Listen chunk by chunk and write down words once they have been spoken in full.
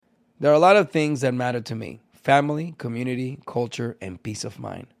There are a lot of things that matter to me. Family, community, culture, and peace of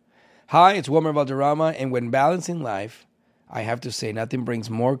mind. Hi, it's Wilmer Valderrama, and when balancing life, I have to say nothing brings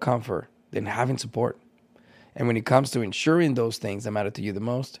more comfort than having support. And when it comes to ensuring those things that matter to you the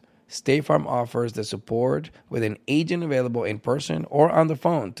most, State Farm offers the support with an agent available in person or on the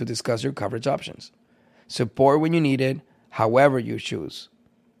phone to discuss your coverage options. Support when you need it, however you choose.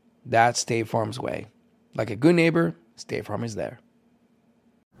 That's State Farm's way. Like a good neighbor, State Farm is there.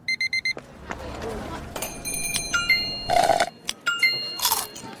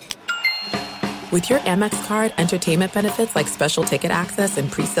 With your Amex card, entertainment benefits like special ticket access and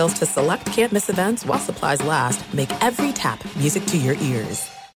pre-sales to select can't-miss events while supplies last make every tap music to your ears.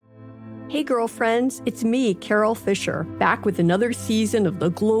 Hey, girlfriends, it's me, Carol Fisher, back with another season of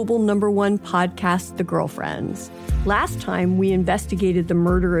the global #1 podcast, The Girlfriends. Last time, we investigated the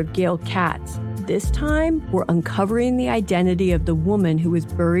murder of Gail Katz. This time, we're uncovering the identity of the woman who was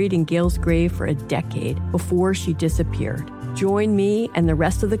buried in Gail's grave for a decade before she disappeared. Join me and the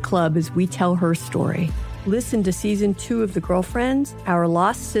rest of the club as we tell her story. Listen to Season 2 of The Girlfriends, Our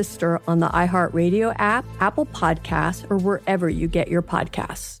Lost Sister on the iHeartRadio app, Apple Podcasts, or wherever you get your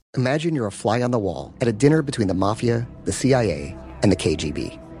podcasts. Imagine you're a fly on the wall at a dinner between the mafia, the CIA, and the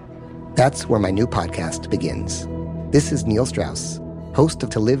KGB. That's where my new podcast begins. This is Neil Strauss, host of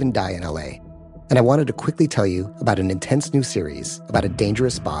To Live and Die in LA. And I wanted to quickly tell you about an intense new series about a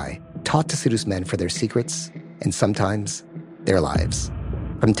dangerous spy taught to seduce men for their secrets and sometimes their lives.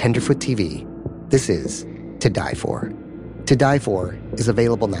 From Tenderfoot TV, this is To Die For. To Die For is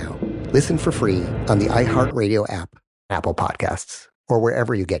available now. Listen for free on the iHeartRadio app, Apple Podcasts, or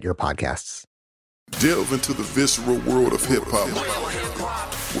wherever you get your podcasts. Delve into the visceral world of hip-hop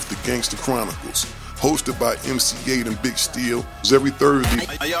with the Gangsta Chronicles, hosted by MC Gate and Big Steel. Every Thursday,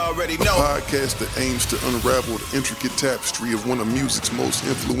 a podcast that aims to unravel the intricate tapestry of one of music's most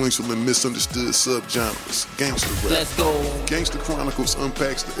influential and misunderstood subgenres, gangsta rap. Let's go. Gangsta Chronicles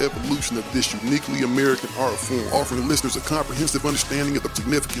unpacks the evolution of this uniquely American art form, offering listeners a comprehensive understanding of the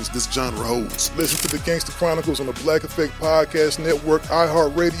significance this genre holds. Listen to the Gangsta Chronicles on the Black Effect Podcast Network,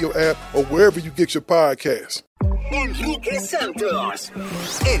 iHeartRadio app, or wherever you get your podcasts. Enrique Santos.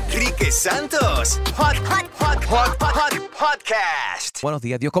 Enrique Santos. Podcast. Buenos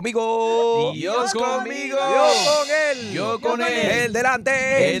días, Dios conmigo. Dios conmigo. Yo con él. Yo con él. Él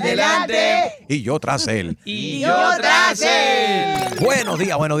delante. Él delante. Y yo tras él. Y yo tras él. Buenos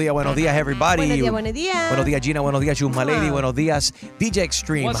días, everybody. Buenos días. Buenos días, Gina. Buenos días, Chusma Lady. Buenos días, DJ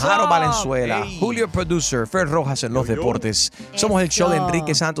Extreme, Jaro Valenzuela, Julio Producer, Fer Rojas en los deportes. Somos el show de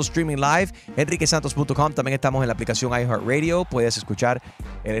Enrique Santos Streaming Live, enriquesantos.com. También estamos en la aplicación iHeartRadio. Puedes escuchar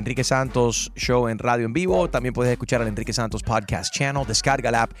el Enrique Santos Show en radio en vivo. También puedes escuchar el Enrique Santos Podcast Channel.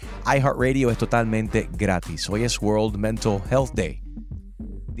 Descarga la app iHeartRadio. Es totalmente gratis. Hoy es World Mental Health Day.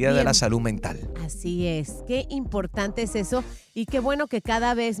 Día de la salud mental. Así es. Qué importante es eso. Y qué bueno que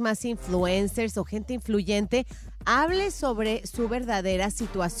cada vez más influencers o gente influyente hable sobre su verdadera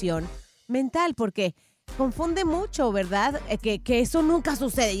situación mental. Porque confunde mucho, ¿verdad? Que eso nunca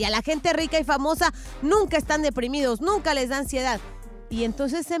sucede. Y a la gente rica y famosa nunca están deprimidos, nunca les da ansiedad. Y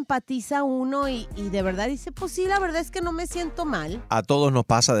entonces se empatiza uno y de verdad dice, pues sí, la verdad es que no me siento mal. A todos nos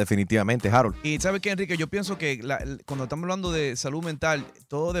pasa definitivamente, Harold. Y ¿sabes qué, Enrique? Yo pienso que cuando estamos hablando de salud mental,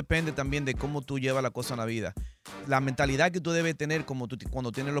 todo depende también de cómo tú llevas la cosa en la vida. La mentalidad que tú debes tener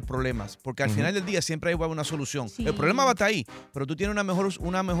cuando tienes los problemas. Porque al final del día siempre hay una solución. Sí. El problema va a estar ahí, pero tú tienes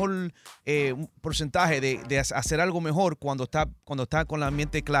un porcentaje de hacer algo mejor cuando está con la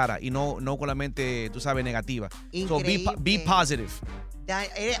mente clara y no con la mente, tú sabes, negativa. Increíble. So be positive.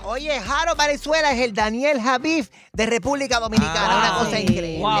 Oye, Jaro Valenzuela es el Daniel Javif de República Dominicana. Una cosa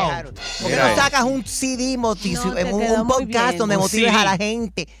increíble, wow. Jaro. ¿Por qué no sacas un CD un podcast donde motives a la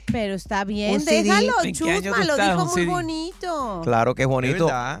gente? Pero está bien, déjalo, Chusma, lo dijo muy bonito. Claro que es bonito.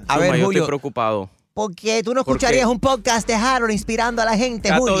 Es a ver, yo Julio, estoy preocupado. Porque tú no escucharías un podcast de Harold inspirando a la gente,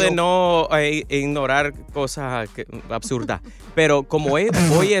 Trato Julio. de no ignorar cosas absurdas. Pero como hoy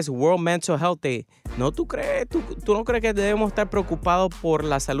es World Mental Health Day, ¿no tú no crees que debemos estar preocupados por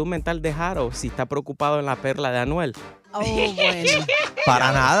la salud mental de Harold si está preocupado en la perla de Anuel? Oh, bueno.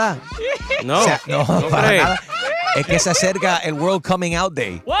 Para nada. No, o sea, no para crees. nada. Es que se acerca el World Coming Out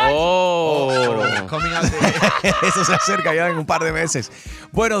Day. Coming out day. Eso se acerca ya en un par de meses.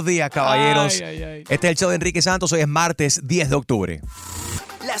 Buenos días, caballeros. Ay. Este es el show de Enrique Santos. Hoy es martes 10 de octubre.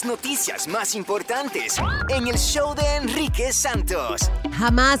 Las noticias más importantes en el show de Enrique Santos.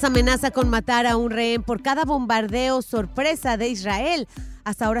 Hamas amenaza con matar a un rehén por cada bombardeo sorpresa de Israel.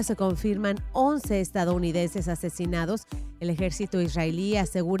 Hasta ahora se confirman 11 estadounidenses asesinados. El ejército israelí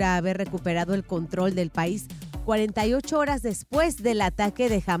asegura haber recuperado el control del país 48 horas después del ataque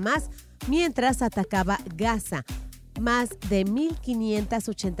de Hamás, mientras atacaba Gaza. Más de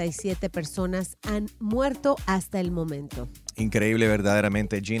 1.587 personas han muerto hasta el momento. Increíble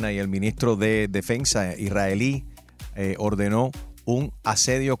verdaderamente, Gina, y el ministro de Defensa israelí ordenó un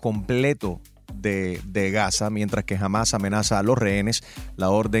asedio completo de Gaza, mientras que Hamás amenaza a los rehenes. La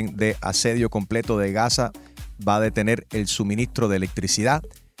orden de asedio completo de Gaza va a detener el suministro de electricidad,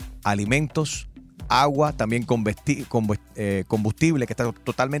 alimentos, agua, también combustible que está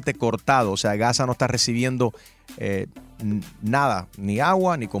totalmente cortado. O sea, Gaza no está recibiendo nada, ni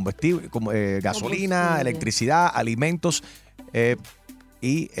agua, ni combustible, gasolina, electricidad, alimentos.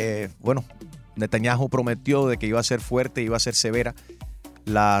 Bueno, Netanyahu prometió de que iba a ser fuerte, iba a ser severa.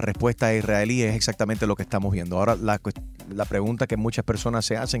 La respuesta israelí es exactamente lo que estamos viendo. Ahora, la pregunta que muchas personas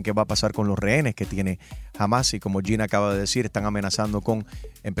se hacen, ¿qué va a pasar con los rehenes que tiene Hamás? Y como Gina acaba de decir, están amenazando con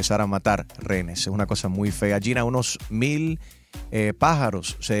empezar a matar rehenes. Es una cosa muy fea. Gina, unos 1,000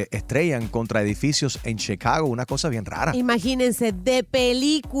 pájaros se estrellan contra edificios en Chicago. Una cosa bien rara. Imagínense, de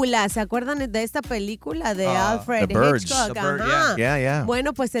película. ¿Se acuerdan de esta película de Alfred Hitchcock? Yeah.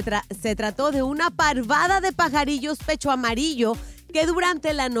 Bueno, pues se trató de una parvada de pajarillos pecho amarillo que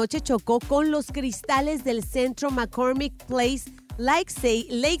durante la noche chocó con los cristales del centro McCormick Place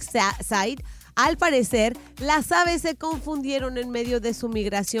Lakeside. Al parecer, las aves se confundieron en medio de su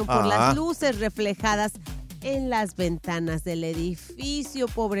migración por las luces reflejadas en las ventanas del edificio,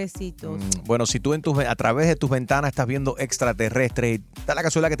 pobrecitos. Bueno, si tú a través de tus ventanas estás viendo extraterrestres, da la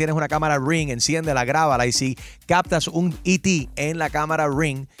casualidad que tienes una cámara Ring, enciéndela, grábala, y si captas un ET en la cámara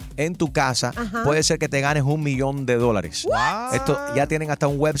Ring en tu casa, puede ser que te ganes $1 millón. Esto ya tienen hasta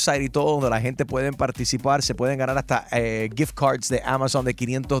un website y todo donde la gente puede participar, se pueden ganar hasta gift cards de Amazon de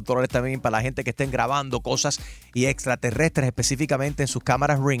 $500 también para la gente que estén grabando cosas, y extraterrestres específicamente en sus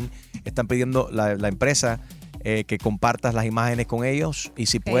cámaras Ring. Están pidiendo la empresa que compartas las imágenes con ellos, y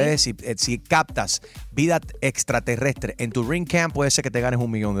si puedes, si captas vida extraterrestre en tu Ring Cam, puede ser que te ganes $1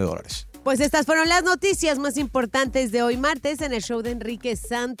 millón. Pues estas fueron las noticias más importantes de hoy martes en el show de Enrique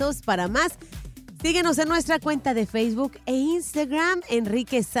Santos. Para más, síguenos en nuestra cuenta de Facebook e Instagram,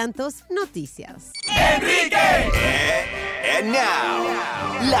 Enrique Santos Noticias. ¡Enrique! And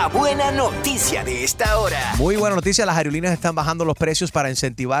now, la buena noticia de esta hora. Muy buena noticia, las aerolíneas están bajando los precios para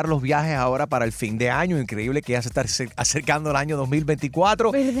incentivar los viajes ahora para el fin de año. Increíble que ya se está acercando el año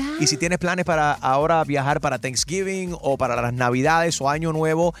 2024. ¿Verdad? Y si tienes planes para ahora viajar para Thanksgiving o para las Navidades o Año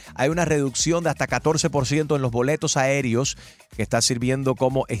Nuevo, hay una reducción de hasta 14% en los boletos aéreos, que está sirviendo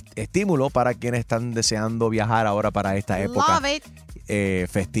como estímulo para quienes están deseando viajar ahora para esta época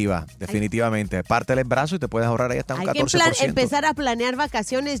festiva. Definitivamente. Pártele el brazo y te puedes ahorrar ahí hasta un 14%. Hay que empezar a planear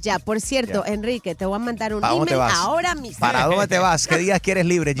vacaciones ya. Por cierto, Enrique, te voy a mandar un email ahora mismo. ¿Para dónde te vas? ¿Qué días quieres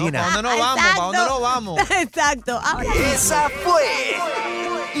libre, Gina? ¿Para dónde no vamos? Exacto. Esa fue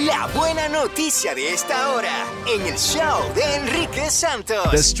la buena noticia de esta hora en el show de Enrique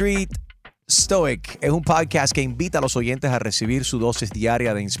Santos. The Street Stoic es un podcast que invita a los oyentes a recibir su dosis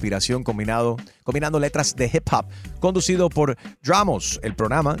diaria de inspiración combinando letras de hip hop, conducido por Dramos. El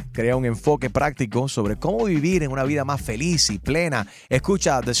programa crea un enfoque práctico sobre cómo vivir en una vida más feliz y plena.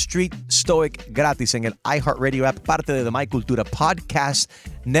 Escucha The Street Stoic gratis en el iHeartRadio app, parte de The My Cultura Podcast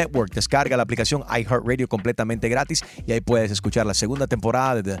Network. Descarga la aplicación iHeartRadio completamente gratis y ahí puedes escuchar la segunda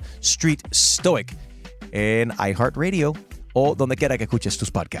temporada de The Street Stoic en iHeartRadio o donde quiera que escuches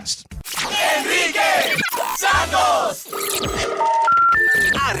tus podcasts. ¡Enrique Santos!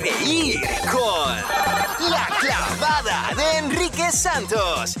 A reír con La Clavada de Enrique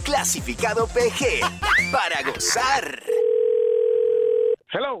Santos. Clasificado PG para gozar.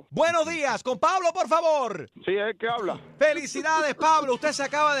 Hello. Buenos días, con Pablo, por favor. Sí, es el que habla. Felicidades, Pablo. Usted se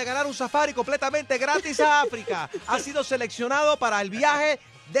acaba de ganar un safari completamente gratis a África. Ha sido seleccionado para el viaje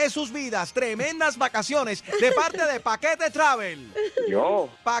de sus vidas. Tremendas vacaciones de parte de Paquete Travel. Yo.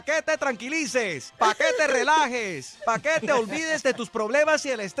 Paquete tranquilices, paquete relajes, paquete olvides de tus problemas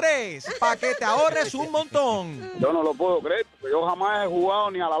y el estrés, paquete ahorres un montón. Yo no lo puedo creer, porque yo jamás he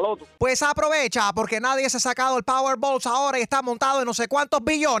jugado ni a la loto. Pues aprovecha, porque nadie se ha sacado el Powerball ahora y está montado en no sé cuántos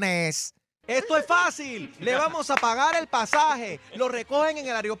billones. Esto es fácil. Le vamos a pagar el pasaje. Lo recogen en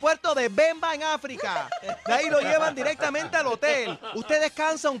el aeropuerto de Bemba, en África. De ahí lo llevan directamente al hotel. Usted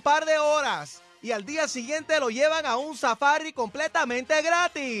descansa un par de horas y al día siguiente lo llevan a un safari completamente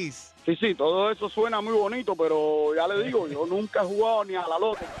gratis. Sí, todo eso suena muy bonito, pero ya le digo, yo nunca he jugado ni a la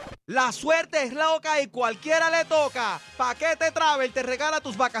loto. La suerte es loca y cualquiera le toca. Paquete Travel te regala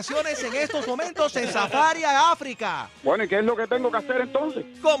tus vacaciones en estos momentos en Safari a África. Bueno, ¿y qué es lo que tengo que hacer entonces?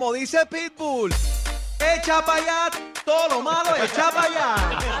 Como dice Pitbull, Echa para allá, todo lo malo, echa para allá.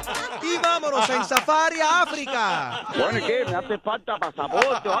 Y vámonos en safari a África. Bueno, ¿y qué? ¿Me hace falta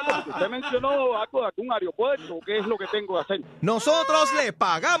pasaporte o algo? Porque usted mencionó algo de algún aeropuerto. ¿Qué es lo que tengo que hacer? Nosotros le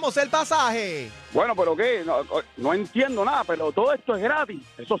pagamos el pasaje. Bueno, ¿pero qué? No entiendo nada, pero todo esto es gratis.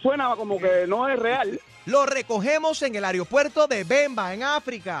 Eso suena como que no es real. Lo recogemos en el aeropuerto de Bemba, en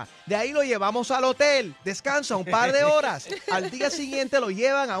África. De ahí lo llevamos al hotel. Descansa un par de horas. Al día siguiente lo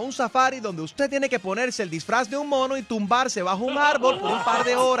llevan a un safari donde usted tiene que ponerse el disfraz de un mono y tumbarse bajo un árbol por un par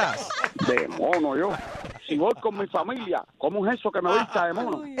de horas. De mono, yo. Si voy con mi familia, ¿cómo es eso que me vista de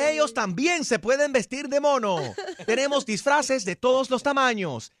mono? Ellos también se pueden vestir de mono. Tenemos disfraces de todos los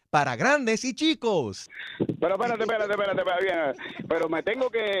tamaños, para grandes y chicos. Pero espérate, bien. Pero me tengo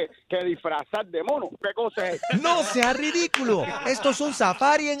que disfrazar de mono. ¿Qué cosa es? ¡No sea ridículo! Esto es un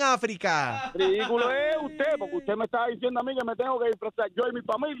safari en África. Ridículo es usted, porque usted me está diciendo a mí que me tengo que disfrazar yo y mi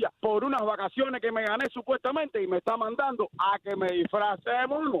familia por unas vacaciones que me gané supuestamente y me está mandando a que me disfrace de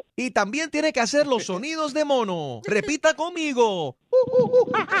mono. Y también tiene que hacer los sonidos de mono. Repita conmigo.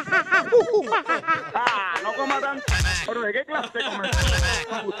 No coma tanto. ¿Pero de qué clase de comer?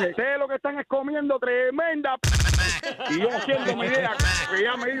 Ustedes lo que están es comiendo tremenda y yo haciendo mi idea que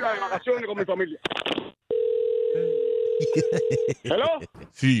ya me iba de vacaciones con mi familia. ¿Hello?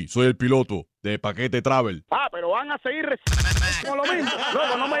 Sí, soy el piloto de Paquete Travel. Pero van a seguir con lo mismo.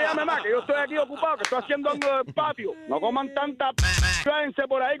 Loco, no me llame más, que yo estoy aquí ocupado, que estoy haciendo algo del patio. No coman tanta quédense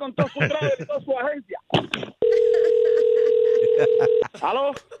por ahí con todo su travel y toda su agencia.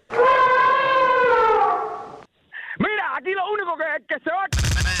 ¿Aló? Mira, aquí lo único que se va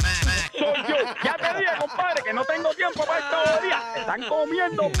soy yo. Ya te dije, compadre, que no tengo tiempo para estos días. Están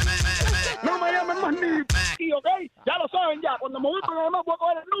comiendo. No me llamen más ni y, ¿ok? Ya lo saben ya. Cuando me voy con el demás voy a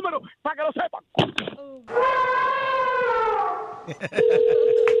coger el número para que lo sepan.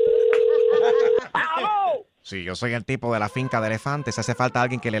 ¡Aló! Sí, yo soy el tipo de la finca de elefantes. Hace falta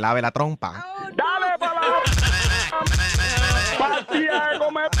alguien que le lave la trompa. ¡Dale para la partida de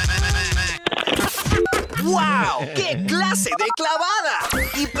comer! ¡Wow! ¡Qué clase de clavada!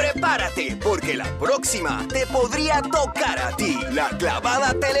 Y prepárate, porque la próxima te podría tocar a ti. La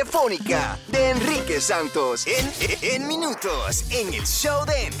clavada telefónica de Enrique Santos. En minutos, en el show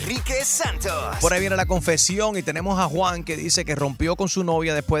de Enrique Santos. Por ahí viene la confesión y tenemos a Juan que dice que rompió con su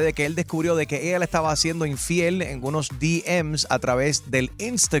novia después de que él descubrió de que ella le estaba haciendo infiel en unos DMs a través del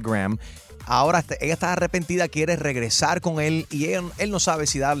Instagram. Ahora ella está arrepentida, quiere regresar con él y él no sabe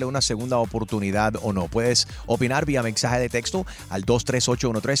si darle una segunda oportunidad o no. Puedes opinar vía mensaje de texto al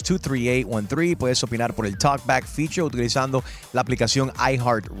 23813-23813. Puedes opinar por el Talkback feature utilizando la aplicación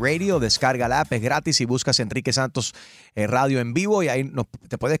iHeartRadio. Descarga la app, es gratis y buscas Enrique Santos Radio en vivo y ahí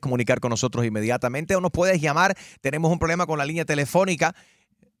te puedes comunicar con nosotros inmediatamente o nos puedes llamar. Tenemos un problema con la línea telefónica.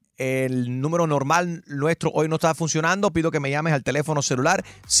 El número normal nuestro hoy no está funcionando. Pido que me llames al teléfono celular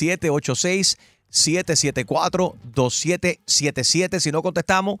 786-774-2777. Si no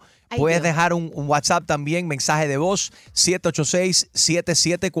contestamos, puedes dejar un WhatsApp también, mensaje de voz,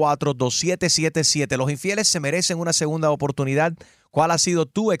 786-774-2777. Los infieles se merecen una segunda oportunidad. ¿Cuál ha sido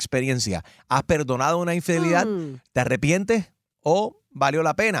tu experiencia? ¿Has perdonado una infidelidad? ¿Te arrepientes o valió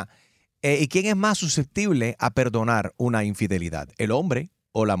la pena? ¿Y quién es más susceptible a perdonar una infidelidad? ¿El hombre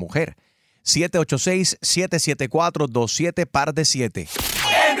o la mujer? 786-774-2777.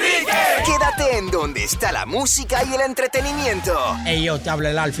 ¡Enrique! Quédate en donde está la música y el entretenimiento. Hey, yo te hablo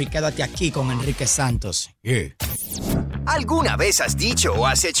el Alfa y quédate aquí con Enrique Santos. Yeah. ¿Alguna vez has dicho o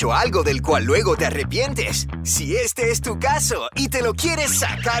has hecho algo del cual luego te arrepientes? Si este es tu caso y te lo quieres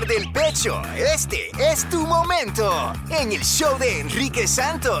sacar del pecho, este es tu momento. En el show de Enrique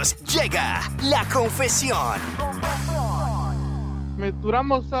Santos llega la confesión.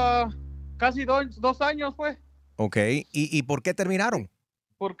 Duramos casi 2 años, pues. Ok, ¿y por qué terminaron?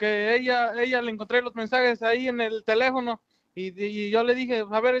 Porque ella le encontré los mensajes ahí en el teléfono y yo le dije,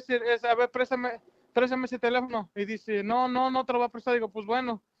 a ver, préstame ese teléfono. Y dice, no te lo va a prestar. Digo, pues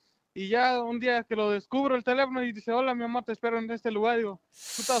bueno. Y ya un día que lo descubro el teléfono y dice, hola, mi mamá te espero en este lugar. Digo,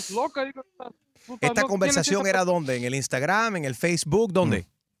 ¿tú estás loca? Digo, ¿Esta conversación era dónde? ¿En el Instagram? ¿En el Facebook? ¿Dónde?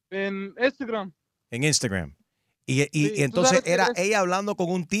 En Instagram. En Instagram. Y Sí, entonces era ella hablando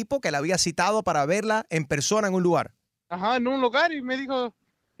con un tipo que la había citado para verla en persona en un lugar. Ajá, en un lugar y me dijo,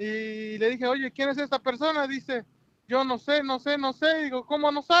 y le dije, oye, ¿quién es esta persona? Dice, yo no sé. Digo,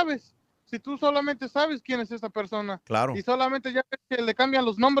 ¿cómo no sabes? Si tú solamente sabes quién es esta persona. Claro. Y solamente ya ves que le cambian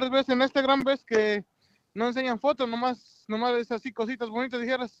los nombres, ves en Instagram, ves que no enseñan fotos, nomás es así, cositas bonitas,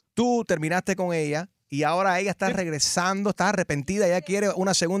 dijeras. Tú terminaste con ella y ahora ella está regresando, está arrepentida, ella quiere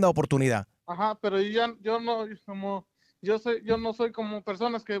una segunda oportunidad. Ajá, pero yo no soy como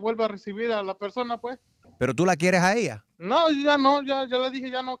personas que vuelva a recibir a la persona, pues. ¿Pero tú la quieres a ella? No, ya no, ya le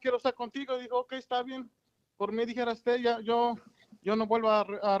dije, ya no quiero estar contigo. Dijo, ok, está bien. Por mí dijera usted, yo no vuelvo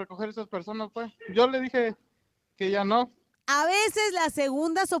a recoger esas personas, pues. Yo le dije que ya no. A veces las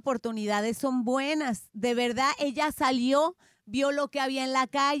segundas oportunidades son buenas. De verdad, ella salió, vio lo que había en la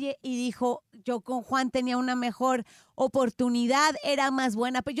calle y dijo, yo con Juan tenía una mejor oportunidad, era más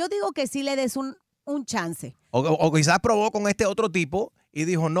buena. Pero yo digo que sí le des un chance. O quizás probó con este otro tipo y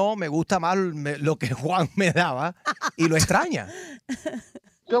dijo, no, me gusta más lo que Juan me daba y lo extraña.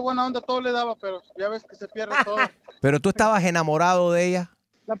 Yo buena onda todo le daba, pero ya ves que se pierde todo. Pero tú estabas enamorado de ella.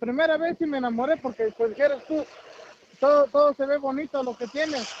 La primera vez sí me enamoré porque, pues, dijeras tú, todo se ve bonito lo que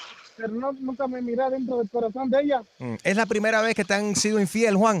tienes, pero nunca me miré dentro del corazón de ella. ¿Es la primera vez que te han sido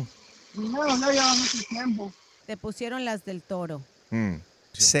infiel, Juan? No lleva mucho tiempo. Te pusieron las del toro.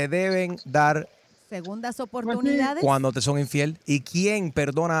 Se deben dar Segundas oportunidades. cuando te son infiel. ¿Y quién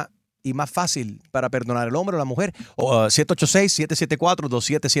perdona y más fácil para perdonar, el hombre o la mujer?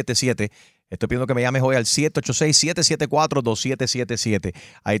 786-774-2777. Estoy pidiendo que me llames hoy al 786-774-2777.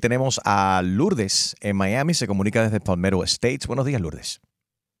 Ahí tenemos a Lourdes en Miami. Se comunica desde Palmetto Estates. Buenos días, Lourdes.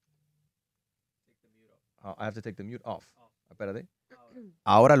 I have to take the mute off. Espérate.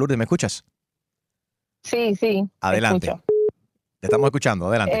 Ahora, Lourdes, ¿me escuchas? Sí. Adelante. Escucho. Te estamos escuchando.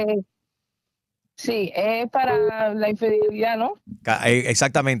 Adelante. Sí, es para la infidelidad, ¿no?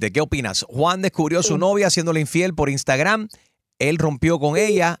 Exactamente. ¿Qué opinas? Juan descubrió a su novia haciéndole infiel por Instagram. Él rompió con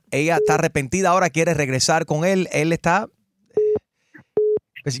ella. Ella está arrepentida ahora, quiere regresar con él. Él está...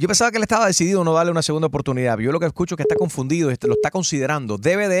 Yo pensaba que él estaba decidido a no darle una segunda oportunidad. Yo lo que escucho es que está confundido y lo está considerando.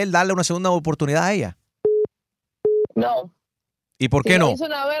 ¿Debe de él darle una segunda oportunidad a ella? No. ¿Y por qué si no? lo hizo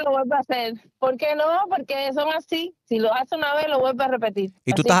una vez, lo vuelve a hacer. ¿Por qué no? Porque son así. Si lo hace una vez, lo vuelve a repetir.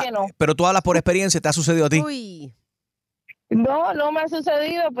 ¿Y tú así que no. Pero tú hablas por experiencia, ¿te ha sucedido a ti? Uy. No me ha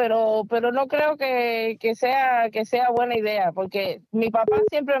sucedido, pero no creo que sea buena idea, porque mi papá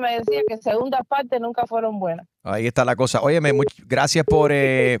siempre me decía que segundas partes nunca fueron buenas. Ahí está la cosa. Óyeme, gracias por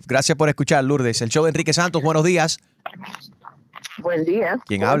escuchar, Lourdes. El show de Enrique Santos, buenos días. Buen día.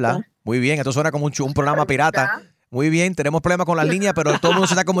 ¿Quién habla? Muy bien, esto suena como un programa pirata. Muy bien, tenemos problemas con las líneas, pero todo el mundo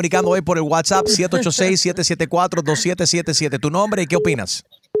se está comunicando hoy por el WhatsApp 786-774-2777. ¿Tu nombre y qué opinas?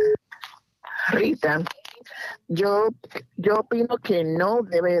 Rita, yo opino que no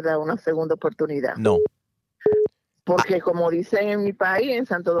debe dar una segunda oportunidad. No. Porque como dicen en mi país, en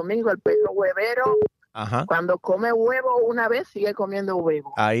Santo Domingo, el perro huevero, cuando come huevo una vez, sigue comiendo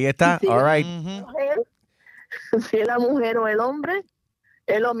huevo. Ahí está, si all right. Si es la mujer o el hombre,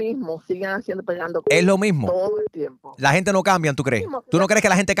 es lo mismo, siguen pegando. Es lo mismo. Todo el tiempo. La gente no cambia, ¿tú crees? ¿Tú no crees que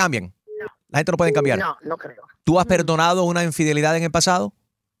la gente cambie? La gente no puede cambiar. No creo. ¿Tú has perdonado una infidelidad en el pasado?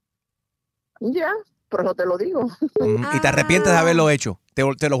 Ya, por eso te lo digo. ¿Y te arrepientes de haberlo hecho?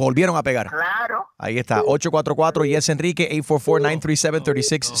 ¿Te lo volvieron a pegar? Claro. Ahí está, 844 Yes Enrique,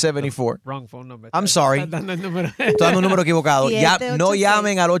 844-937-3674. Wrong phone number. I'm sorry. Estás dando el número. Estoy dando un número equivocado. Ya, 786. no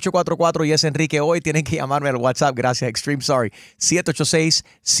llamen al 844 Yes Enrique hoy, tienen que llamarme al WhatsApp. Gracias, Extreme Sorry.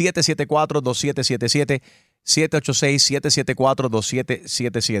 786-774-2777.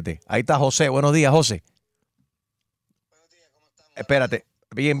 786-774-2777. Ahí está José. Buenos días, José. Espérate.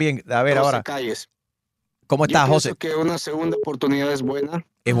 Bien. A ver, ahora. Calles. ¿Cómo estás, José? Yo pienso que una segunda oportunidad es buena.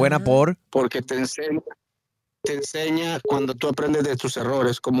 ¿Es buena porque te enseña cuando tú aprendes de tus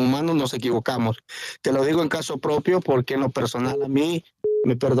errores. Como humanos nos equivocamos. Te lo digo en caso propio porque en lo personal a mí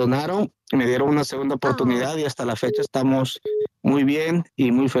me perdonaron, me dieron una segunda oportunidad y hasta la fecha estamos muy bien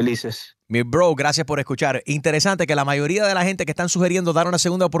y muy felices. Mi bro, gracias por escuchar. Interesante que la mayoría de la gente que están sugiriendo dar una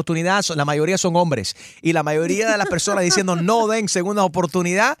segunda oportunidad, la mayoría son hombres. Y la mayoría de las personas diciendo no den segunda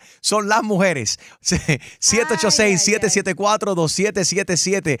oportunidad son las mujeres.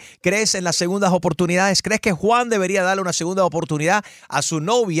 786-774-2777. ¿Crees en las segundas oportunidades? ¿Crees que Juan debería darle una segunda oportunidad a su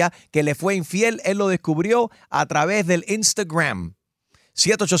novia que le fue infiel? Él lo descubrió a través del Instagram.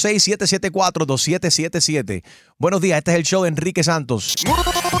 786-774-2777. Buenos días, este es el show de Enrique Santos.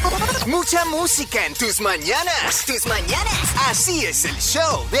 Mucha música en tus mañanas. Así es el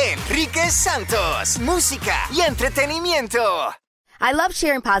show de Enrique Santos. Música y entretenimiento. I love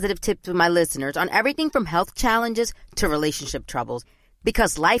sharing positive tips with my listeners on everything from health challenges to relationship troubles.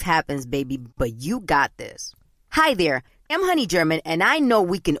 Because life happens, baby, but you got this. Hi there, I'm Honey German, and I know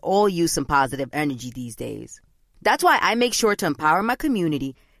we can all use some positive energy these days. That's why I make sure to empower my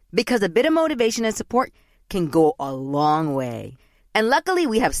community, because a bit of motivation and support can go a long way. And luckily,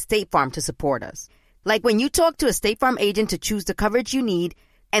 we have State Farm to support us. Like when you talk to a State Farm agent to choose the coverage you need,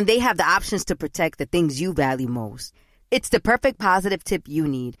 and they have the options to protect the things you value most. It's the perfect positive tip you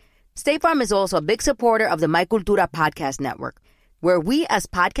need. State Farm is also a big supporter of the My Cultura podcast network. where we as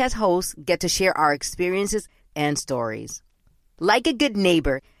podcast hosts get to share our experiences and stories. Like a good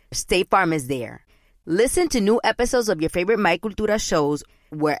neighbor, State Farm is there. Listen to new episodes of your favorite My Cultura shows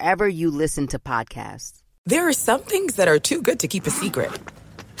wherever you listen to podcasts. There are some things that are too good to keep a secret.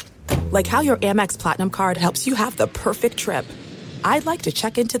 Like how your Amex Platinum card helps you have the perfect trip. I'd like to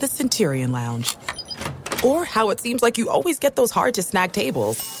check into the Centurion Lounge. Or how it seems like you always get those hard-to-snag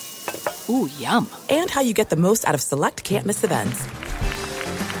tables. Ooh, yum. And how you get the most out of select can't-miss events.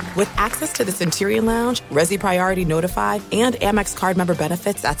 With access to the Centurion Lounge, Resi Priority Notified, and Amex card member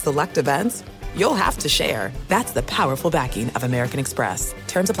benefits at select events, you'll have to share. That's the powerful backing of American Express.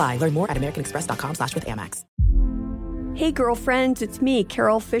 Terms apply. Learn more at americanexpress.com/withAmex. Hey, girlfriends, it's me,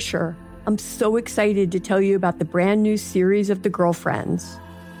 Carol Fisher. I'm so excited to tell you about the brand new series of The Girlfriends.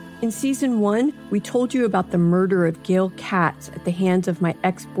 In season 1, we told you about the murder of Gail Katz at the hands of my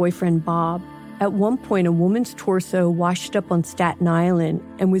ex-boyfriend, Bob. At one point, a woman's torso washed up on Staten Island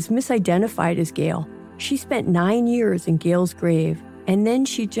and was misidentified as Gail. She spent 9 years in Gail's grave, and then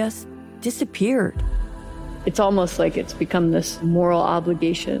she just disappeared. It's almost like it's become this moral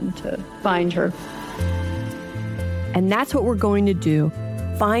obligation to find her. And that's what we're going to do.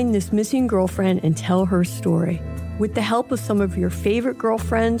 Find this missing girlfriend and tell her story. With the help of some of your favorite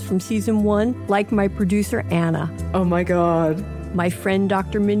girlfriends from season 1, like my producer, Anna. Oh my God. My friend,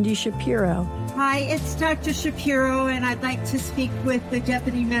 Dr. Mindy Shapiro. Hi, it's Dr. Shapiro, and I'd like to speak with the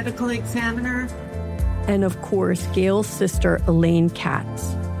deputy medical examiner. And of course, Gail's sister, Elaine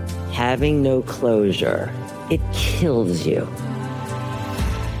Katz. Having no closure, it kills you.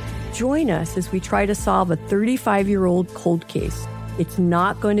 Join us as we try to solve a 35-year-old cold case. It's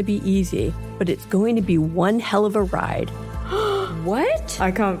not going to be easy, but it's going to be one hell of a ride. What?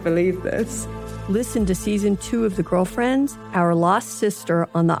 I can't believe this. Listen to season 2 of The Girlfriends, Our Lost Sister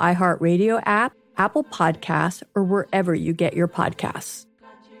on the iHeartRadio app, Apple Podcasts, or wherever you get your podcasts.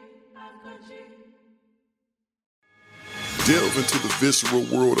 Delve into the visceral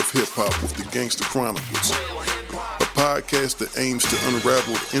world of hip-hop with the Gangster Chronicles, a podcast that aims to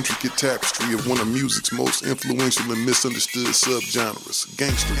unravel the intricate tapestry of one of music's most influential and misunderstood subgenres,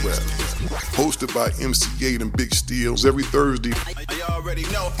 gangster rap. Hosted by MC8 and Big Steel every Thursday,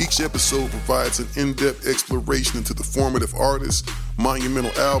 each episode provides an in-depth exploration into the formative artists,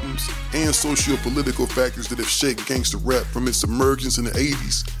 monumental albums, and socio-political factors that have shaped gangster rap from its emergence in the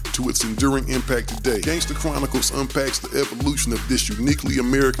 80s to its enduring impact today. Gangster Chronicles unpacks the evolution of this uniquely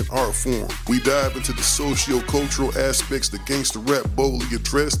American art form. We dive into the socio-cultural aspects that gangster rap boldly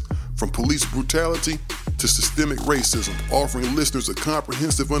addressed, from police brutality to systemic racism, offering listeners a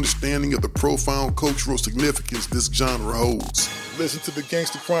comprehensive understanding of the profound cultural significance this genre holds. Listen to the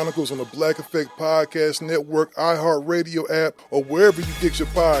Gangster Chronicles on the Black Effect Podcast Network, iHeartRadio app, or wherever you get your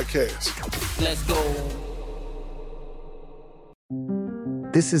podcasts. Let's go.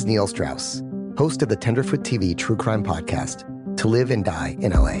 This is Neil Strauss, host of the Tenderfoot TV true crime podcast, To Live and Die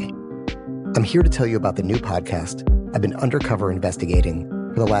in LA. I'm here to tell you about the new podcast I've been undercover investigating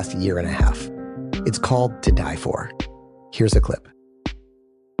for the last year and a half. It's called To Die For. Here's a clip.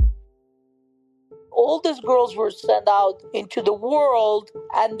 All these girls were sent out into the world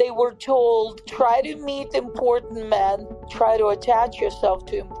and they were told, try to meet important men, try to attach yourself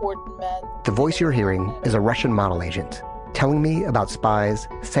to important men. The voice you're hearing is a Russian model agent telling me about spies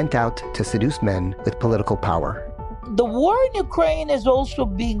sent out to seduce men with political power. The war in Ukraine is also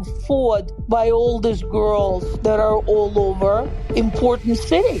being fought by all these girls that are all over important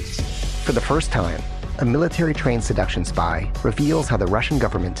cities. For the first time, a military-trained seduction spy reveals how the Russian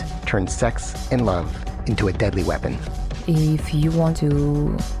government turned sex and love into a deadly weapon. If you want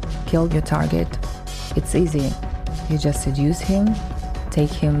to kill your target, it's easy. You just seduce him, take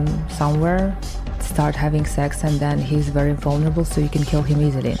him somewhere, start having sex, and then he's very vulnerable, so you can kill him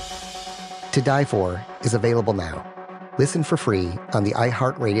easily. To Die For is available now. Listen for free on the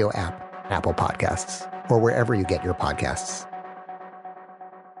iHeartRadio app, Apple Podcasts, or wherever you get your podcasts.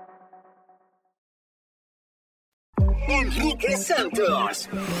 Enrique Santos.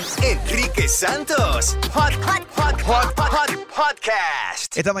 Enrique Santos.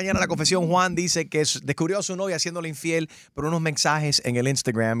 Podcast. Esta mañana la confesión, Juan dice que descubrió a su novia haciéndole infiel por unos mensajes en el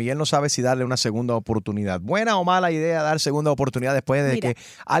Instagram y él no sabe si darle una segunda oportunidad. ¿Buena o mala idea dar segunda oportunidad después de que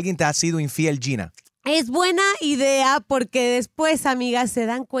alguien te ha sido infiel, Gina? Es buena idea porque después, amigas, se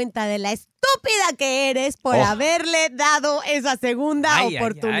dan cuenta de la estúpida que eres por haberle dado esa segunda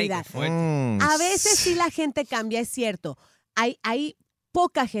oportunidad. A veces sí la gente cambia, es cierto. Hay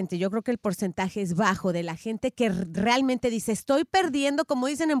poca gente, yo creo que el porcentaje es bajo de la gente que realmente dice, estoy perdiendo, como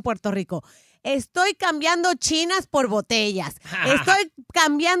dicen en Puerto Rico, estoy cambiando chinas por botellas, estoy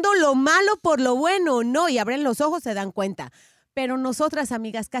cambiando lo malo por lo bueno. No, y abren los ojos, se dan cuenta. Pero nosotras,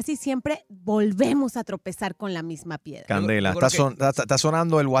 amigas, casi siempre volvemos a tropezar con la misma piedra. Candela, está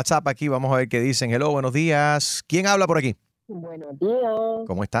sonando el WhatsApp aquí. Vamos a ver qué dicen. Hello, buenos días. ¿Quién habla por aquí? Buenos días.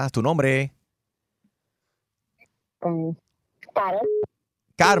 ¿Cómo estás? ¿Tu nombre? Carol.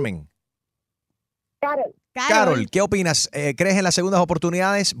 Carmen. Carol, ¿qué opinas? ¿Crees en las segundas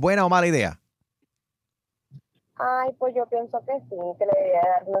oportunidades? ¿Buena o mala idea? Ay, pues yo pienso que sí, que le debería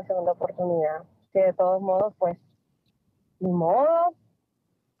dar una segunda oportunidad. Que de todos modos, pues, ni modo.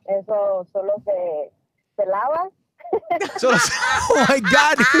 Eso solo se lava. Oh my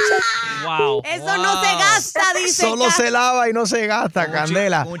God. Wow. Eso no se gasta, dice. Solo se lava y no se gasta,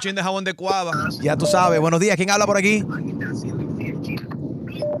 Candela. Un chin de jabón de cuava. Ya tú sabes. Buenos días. ¿Quién habla por aquí?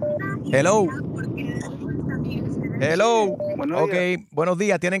 Hello. Hello. Buenos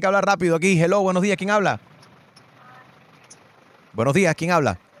días. Tienen que hablar rápido aquí. Hello, buenos días. ¿Quién habla? Buenos días. ¿Quién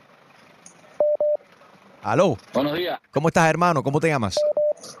habla? Aló. Buenos días. ¿Cómo estás, hermano? ¿Cómo te llamas?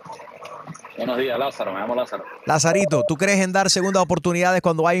 Buenos días, Lázaro. Me llamo Lázaro. Lazarito, ¿tú crees en dar segundas oportunidades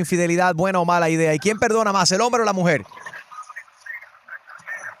cuando hay infidelidad, buena o mala idea? ¿Y quién perdona más, el hombre o la mujer?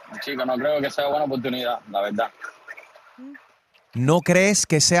 Chico, no creo que sea buena oportunidad, la verdad. ¿No crees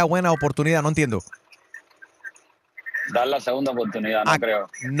que sea buena oportunidad? No entiendo. Dar la segunda oportunidad, no creo.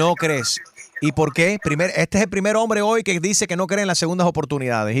 No crees. ¿Y por qué? Este es el primer hombre hoy que dice que no cree en las segundas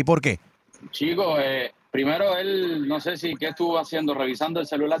oportunidades. ¿Y por qué? Chico, primero él, no sé qué estuvo haciendo, revisando el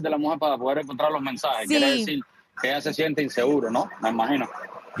celular de la mujer para poder encontrar los mensajes. Sí. Quiere decir que ella se siente inseguro, ¿no? Me imagino.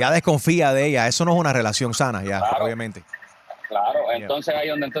 Ya desconfía de ella. Eso no es una relación sana, ya, Claro. obviamente. Claro, entonces ahí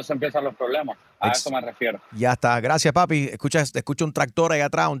es donde empiezan los problemas. A eso me refiero. Ya está. Gracias, papi. Escucho un tractor ahí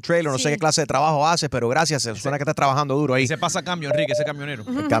atrás, un trailer. No sé qué clase de trabajo haces, pero gracias. Suena que estás trabajando duro ahí. Se pasa cambio, Enrique, ese camionero.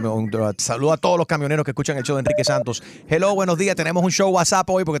 Saludo a todos los camioneros que escuchan el show de Enrique Santos. Hello, buenos días. Tenemos un show WhatsApp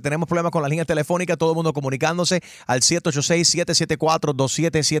hoy porque tenemos problemas con las líneas telefónicas. Todo el mundo comunicándose al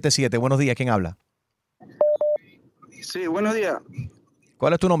 786-774-2777. Buenos días. ¿Quién habla? Sí, buenos días.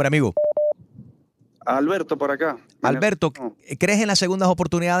 ¿Cuál es tu nombre, amigo? Alberto, por acá. Alberto, ¿crees en las segundas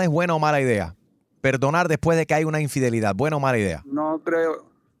oportunidades? ¿Buena o mala idea? Perdonar después de que hay una infidelidad. ¿Buena o mala idea? No creo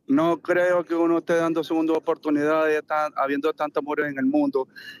que uno esté dando segunda oportunidades, habiendo tantas mujeres en el mundo.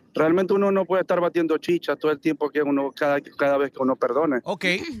 Realmente uno no puede estar batiendo chichas todo el tiempo que uno, cada vez que uno perdone. Ok.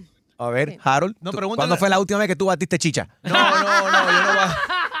 A ver, Harold, ¿cuándo fue la última vez que tú batiste chicha? No, yo no va.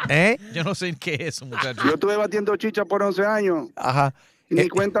 ¿Eh? Yo no sé qué es eso, muchacho. Yo estuve batiendo chicha por 11 años. Ajá. Ni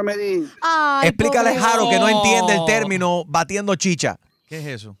cuenta me di. Explícale a Harold que no entiende el término batiendo chicha. ¿Qué es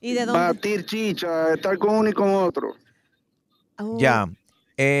eso? ¿Y de dónde? Batir chicha, estar con uno y con otro. Ya.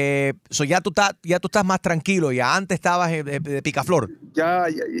 Ya tú estás más tranquilo. Ya antes estabas de picaflor. Ya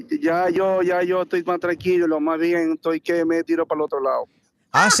yo estoy más tranquilo. Lo más bien estoy que me tiro para el otro lado.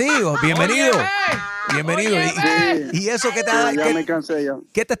 Ah, sí, bienvenido. Bienvenido. ¿Y eso qué te da? Ya me cansé ya.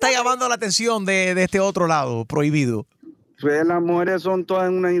 ¿Qué te está llamando la atención de este otro lado prohibido? Pues las mujeres son todas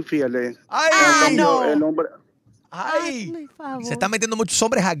unas infieles. ¡Ay, no! El hombre... ¡Ay! Se están metiendo muchos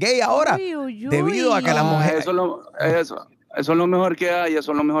hombres a gay ahora. Debido a que las mujeres... Eso es lo mejor que hay.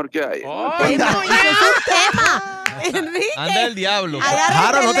 Eso es lo mejor que hay. Eso es un tema. Enrique. Anda el diablo.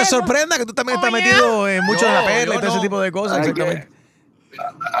 Harold, no te sorprenda que tú también estás metido en mucho de la perla y todo ese tipo de cosas. Exactamente.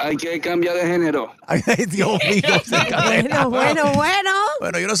 Hay que cambiar de género. Ay, Dios mío. Bueno.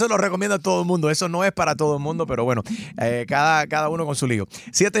 Bueno, yo no se lo recomiendo a todo el mundo. Eso no es para todo el mundo, pero bueno, cada uno con su lío.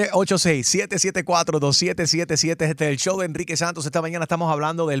 786-774-2777. Este es el show de Enrique Santos. Esta mañana estamos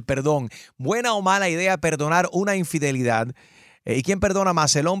hablando del perdón. ¿Buena o mala idea perdonar una infidelidad? ¿Y quién perdona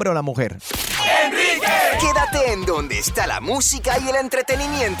más, el hombre o la mujer? ¡Enrique! Quédate en donde está la música y el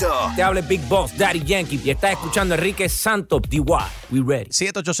entretenimiento. Te habla Big Boss, Daddy Yankee, y estás escuchando a Enrique Santos, DY. We ready.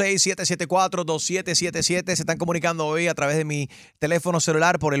 786-774-2777. Se están comunicando hoy a través de mi teléfono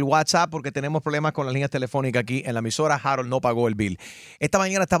celular por el WhatsApp porque tenemos problemas con las líneas telefónicas aquí en la emisora. Harold no pagó el bill. Esta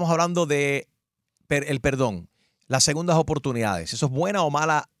mañana estamos hablando de el perdón, las segundas oportunidades. ¿Eso es buena o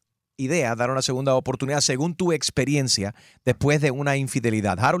mala idea, dar una segunda oportunidad según tu experiencia después de una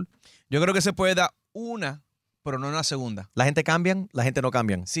infidelidad? Harold. Yo creo que se puede dar una, pero no una segunda. ¿La gente cambian? ¿La gente no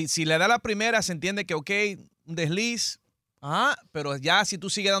cambian? Si le da la primera, se entiende que, ok, un desliz, pero ya si tú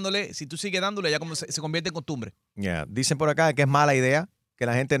sigues dándole, ya como se convierte en costumbre. Dicen por acá que es mala idea, que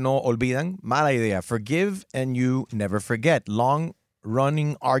la gente no olvidan. Mala idea. Forgive and you never forget. Long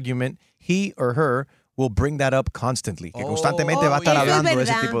running argument, he or her will bring that up constantly. Que constantemente va a estar hablando de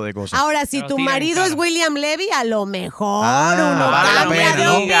ese tipo de cosas. Ahora, si tu marido es William Levy, a lo mejor uno vale la cambia pena, de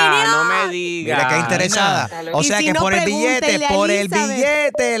 ¿no? opinión. No me digas. Mira qué interesada. O Y sea si que no, por el pregúntele a Elizabeth.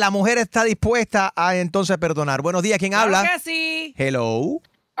 billete, la mujer está dispuesta a entonces perdonar. Buenos días, ¿quién habla? Claro que sí. Hello.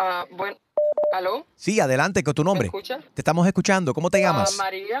 ¿Aló? Sí, adelante, con tu nombre. ¿Me escucha? Te estamos escuchando. ¿Cómo te llamas?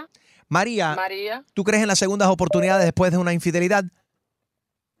 María. María, ¿tú crees en las segundas oportunidades después de una infidelidad?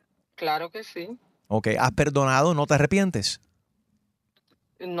 Claro que sí. Ok, ¿has perdonado? ¿No te arrepientes?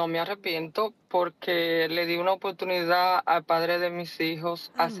 No me arrepiento porque le di una oportunidad al padre de mis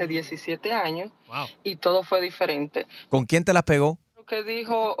hijos hace 17 años y todo fue diferente. ¿Con quién te las pegó? Que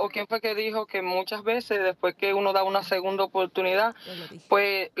dijo, o quién fue que dijo que muchas veces después que uno da una segunda oportunidad,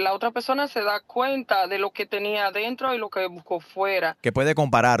 pues la otra persona se da cuenta de lo que tenía adentro y lo que buscó fuera. Que puede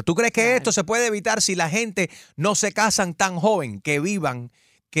comparar. ¿Tú crees que esto se puede evitar si la gente no se casan tan joven, que vivan,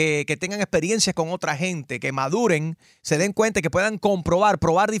 que tengan experiencias con otra gente, que maduren, se den cuenta, que puedan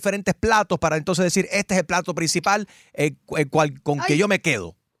probar diferentes platos para entonces decir, este es el plato principal con que yo me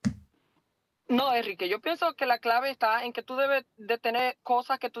quedo? No, Enrique, yo pienso que la clave está en que tú debes de tener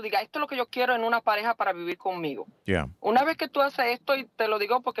cosas que tú digas, esto es lo que yo quiero en una pareja para vivir conmigo. Una vez que tú haces esto, y te lo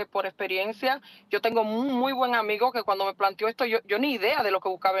digo porque por experiencia, yo tengo un muy buen amigo que cuando me planteó esto, yo ni idea de lo que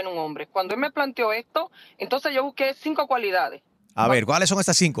buscaba en un hombre. Cuando él me planteó esto, entonces yo busqué 5 cualidades. A ver, ¿cuáles son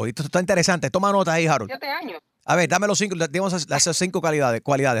estas 5? Esto está interesante. Toma nota ahí, Harold. 7 años. A ver, dame los 5, digamos esas 5 cualidades,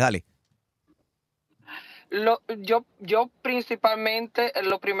 dale. Yo principalmente,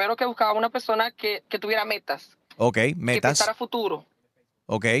 lo primero que buscaba una persona que tuviera metas. Ok, Que metas. pensara futuro.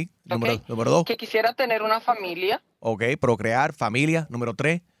 Ok, número 2. Que quisiera tener una familia. Ok, procrear, familia. Número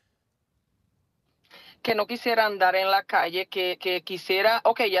 3. Que no quisiera andar en la calle, que quisiera,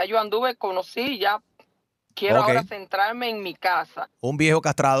 ya yo anduve, conocí, ya quiero ahora centrarme en mi casa. Un viejo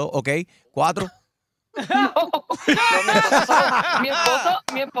castrado, ok. 4.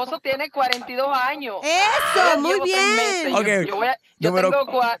 Mi esposo tiene 42 años. Eso, muy bien. Okay. Yo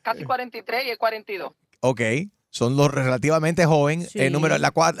tengo casi 43 y es 42. Ok, son los relativamente joven. Sí.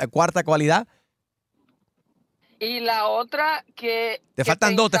 La cuarta cualidad. Y la otra que... Te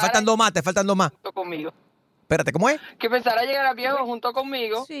faltan dos más. Junto conmigo. Espérate, ¿cómo es? Que pensara llegar a viejo junto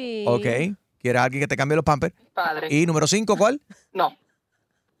conmigo. Sí. Ok, ¿quieres alguien que te cambie los pampers? Padre. ¿Y número 5 cuál? No,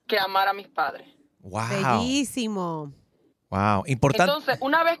 que amar a mis padres. Wow. Bellísimo. Wow, importante. Entonces,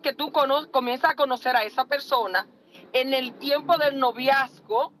 una vez que tú comienzas a conocer a esa persona, en el tiempo del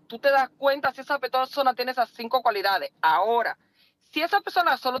noviazgo, tú te das cuenta si esa persona tiene esas 5 cualidades. Ahora, si esa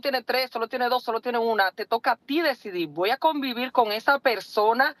persona solo tiene 3, solo tiene 2, solo tiene 1, te toca a ti decidir, voy a convivir con esa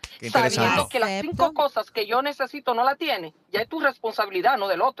persona sabiendo que las 5 cosas que yo necesito no la tiene. Ya es tu responsabilidad, no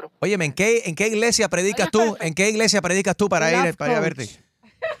del otro. Óyeme, ¿en qué iglesia predicas tú? ¿En qué iglesia predicas tú para ir a verte?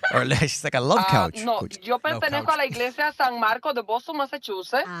 It's like a love couch. No, yo pertenezco a la iglesia San Marcos de Boston,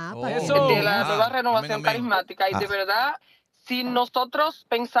 Massachusetts, de la nueva renovación carismática. Y de verdad, si nosotros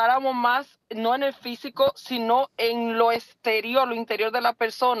pensáramos más, no en el físico, sino en lo exterior, lo interior de la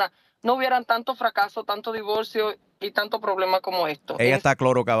persona, no hubieran tanto fracaso, tanto divorcio y tanto problema como esto. Ella está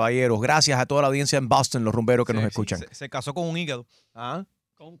claro, caballeros. Gracias a toda la audiencia en Boston, los rumberos que nos escuchan. Se casó con un hígado. ¿Ah?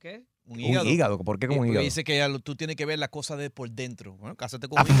 ¿Con qué? Un hígado. ¿Por qué con un hígado? Dice que tú tienes que ver las cosas de por dentro. Bueno, cásate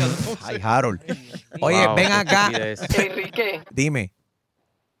con un hígado. Ay, Harold. Oye, ven acá. Enrique. Dime.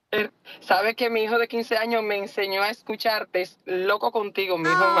 ¿Sabes que mi hijo de 15 años me enseñó a escucharte? Loco contigo, mi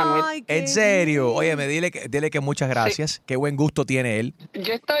hijo Manuel. ¿En serio? Óyeme, dile que muchas gracias. Sí. Qué buen gusto tiene él.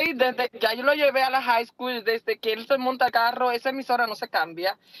 Yo ya yo lo llevé a la high school, desde que él se monta el carro, esa emisora no se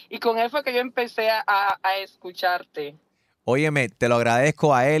cambia. Y con él fue que yo empecé a escucharte. Óyeme, te lo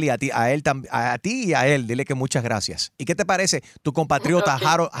agradezco a él y a ti y a él. Dile que muchas gracias. ¿Y qué te parece tu compatriota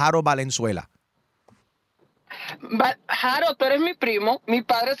Harold Valenzuela? Jaro, tú eres mi primo. Mi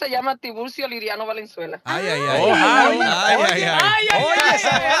padre se llama Tiburcio Liriano Valenzuela. Ay. Y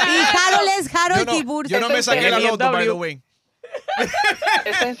Harold es Harold Tiburcio. Yo no me saqué la nota, by the way.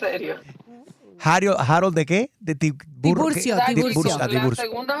 Es en serio. ¿Harold de qué? De Tiburcio. Las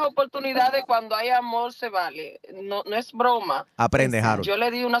segundas oportunidades cuando hay amor se vale. No es broma. Aprende, Harold. Yo le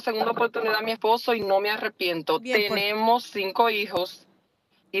di una segunda oportunidad a mi esposo y no me arrepiento. Tenemos 5 hijos.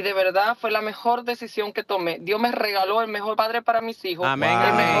 Y de verdad fue la mejor decisión que tomé. Dios me regaló el mejor padre para mis hijos. Amén,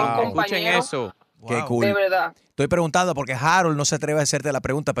 el mejor compañero. Escuchen eso. Qué cool. De verdad. Estoy preguntando porque Harold no se atreve a hacerte la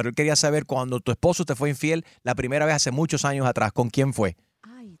pregunta, pero él quería saber cuando tu esposo te fue infiel la primera vez hace muchos años atrás, ¿con quién fue?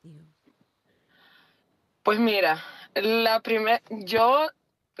 Ay, Dios. Pues mira, yo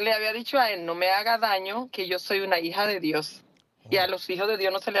le había dicho a él, no me haga daño, que yo soy una hija de Dios. Y a los hijos de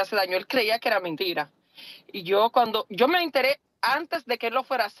Dios no se le hace daño. Él creía que era mentira. Y cuando yo me enteré antes de que él lo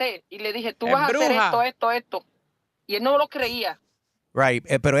fuera a hacer, y le dije, tú vas a hacer esto. Y él no lo creía. Right,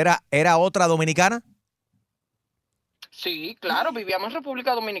 pero ¿era otra dominicana? Sí, claro, vivíamos en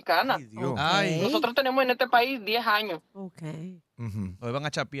República Dominicana. Ay, Dios. Ay. Nosotros tenemos en este país 10 años. Okay. Uh-huh. Hoy van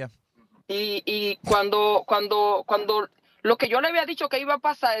a chapear. Y cuando lo que yo le había dicho que iba a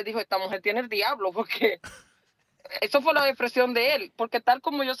pasar, él dijo, esta mujer tiene el diablo, porque eso fue la expresión de él, porque tal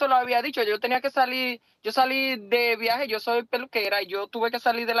como yo se lo había dicho, yo tenía que salir, yo salí de viaje, yo soy peluquera, y yo tuve que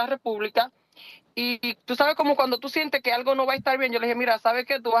salir de la República, y tú sabes como cuando tú sientes que algo no va a estar bien, yo le dije, mira, ¿sabes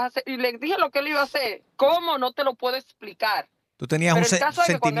qué tú vas a hacer? Y le dije lo que él iba a hacer, ¿cómo? No te lo puedo explicar. Tú tenías Pero un el caso es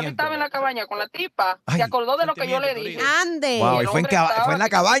que cuando él sentimiento. estaba en la cabaña con la tipa, se acordó de lo que yo le dije. ¡Ande! Wow, y fue en la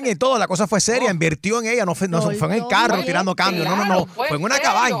cabaña y todo, la cosa fue seria, invirtió en ella, no fue en el carro tirando cambios, no, fue en una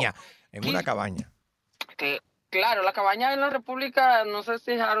cabaña, Claro, la cabaña en la República, no sé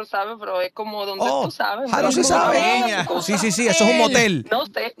si Harold sabe, pero es como donde tú sabes. Harold sí sabe. Sí, eso es un motel. No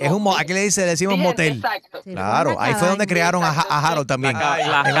sé. Aquí le decimos Bien, motel. exacto. Claro, ahí fue donde crearon a Harold también.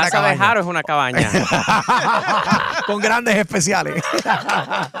 La casa de Harold es una cabaña. Con grandes especiales.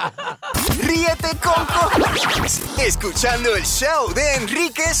 Ríete con cojones, escuchando el show de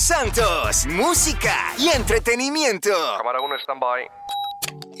Enrique Santos. Música y entretenimiento. Cámara 1, stand-by.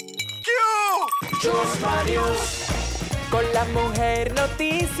 Chusma News. Con la mujer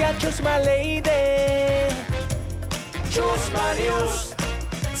noticia, Chusma Lady. Chusma News.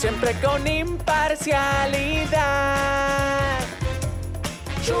 Siempre con imparcialidad.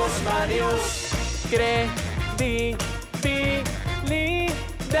 Chusma News. Credibilidad.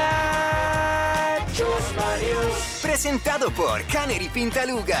 Chusma News. Presentado por Canary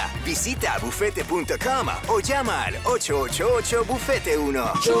Pintaluga. Visita bufete.com o llama al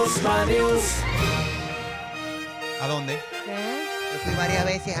 888-BUFETE1. Chusma News. ¿A dónde? Yo fui varias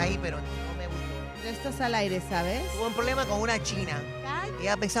veces ahí, pero no me gustó. No estás al aire, ¿sabes? Tuve un problema con una china.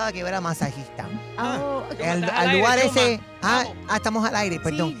 Ella pensaba que yo era masajista. Oh. Al lugar ese... estamos al aire,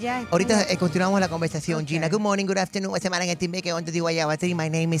 perdón. Sí, ya. Ahorita continuamos la conversación, Gina. Good morning, good afternoon. Esta semana en el team que on te digo allá. My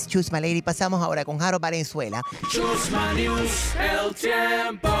name is Chusma Lady. Pasamos ahora con Harold Valenzuela. Chusma News, el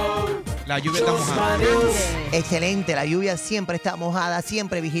tiempo. La lluvia está mojada. Excelente, la lluvia siempre está mojada,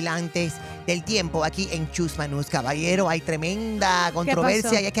 siempre vigilantes del tiempo aquí en Chusma News. Caballero, hay tremenda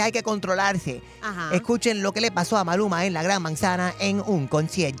controversia y es que hay que controlarse. Ajá. Escuchen lo que le pasó a Maluma en la Gran Manzana en un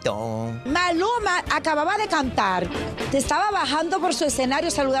concierto. Maluma acababa de cantar, estaba bajando por su escenario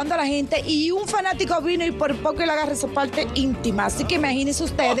saludando a la gente y un fanático vino y por poco le agarró su parte íntima. Así que imagínense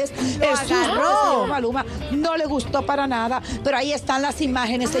ustedes, el susto de Maluma no le gustó para nada, pero ahí están las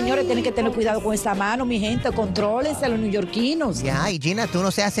imágenes, señores, tienen que tener cuidado con esa mano, mi gente, contrólense a los neoyorquinos. Ya, y Gina, tú no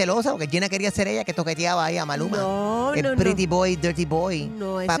seas celosa, porque Gina quería ser ella que toqueteaba ahí a Maluma. El pretty boy, dirty boy,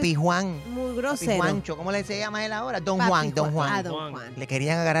 Papi Juan. Muy grosero. Papi Juancho, ¿cómo le se llama él ahora? Don Papi Juan. Don Juan. Le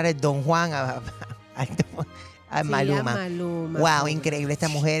querían agarrar el Don Juan a Maluma. Wow, increíble.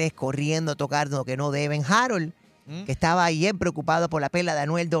 Estas mujeres corriendo, tocando lo que no deben. Harold, que estaba ayer preocupado por la pérdida de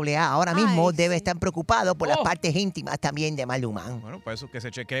Anuel AA, ahora mismo debe estar preocupado por las partes íntimas también de Maluma. Bueno, para eso que se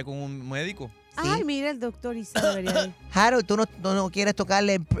chequee con un médico. Ay, mira, el doctor Isabel. Harold, ¿tú no quieres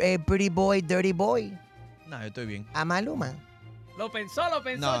tocarle el pretty boy, dirty boy? No, yo estoy bien. A Maluma. Lo pensó,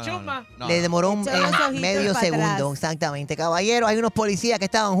 Chusma. Le demoró un medio segundo, exactamente. Caballero, hay unos policías que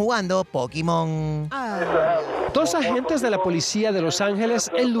estaban jugando Pokémon. Dos agentes de la policía de Los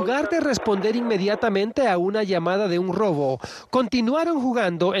Ángeles, en lugar de responder inmediatamente a una llamada de un robo, continuaron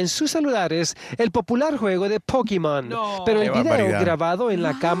jugando en sus celulares el popular juego de Pokémon. Pero el video grabado en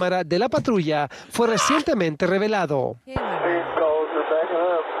la cámara de la patrulla fue recientemente revelado.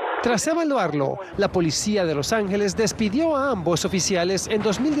 Tras evaluarlo, la policía de Los Ángeles despidió a ambos oficiales en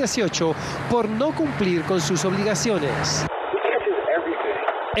 2018 por no cumplir con sus obligaciones.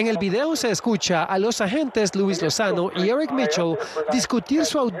 En el video se escucha a los agentes Luis Lozano y Eric Mitchell discutir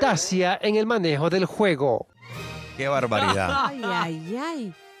su audacia en el manejo del juego. ¡Qué barbaridad!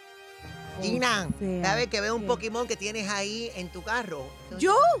 Ay. Gina, ¿sabes que veo un Pokémon que tienes ahí en tu carro?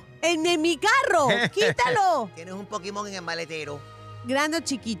 ¿Yo? ¿En mi carro? ¡Quítalo! Tienes un Pokémon en el maletero. ¿Grande o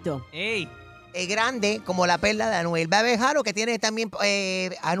chiquito? Es grande, como la perla de Anuel. Va a ver, Jaro, que tiene también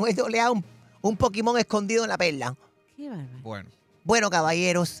Anuel AA, un Pokémon escondido en la perla. Qué bárbaro. Bueno,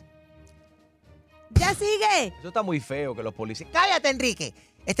 caballeros. ¡Ya sigue! Eso está muy feo que los policías... ¡Cállate, Enrique!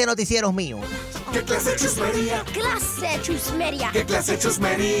 Este noticiero es mío. ¿Qué clase de chusmería? Clase de chusmería. ¿Qué clase de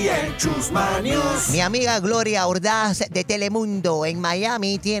chusmería en Chusma News? Mi amiga Gloria Ordaz de Telemundo en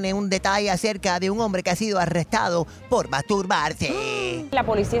Miami tiene un detalle acerca de un hombre que ha sido arrestado por masturbarse. La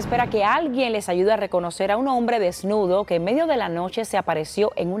policía espera que alguien les ayude a reconocer a un hombre desnudo que en medio de la noche se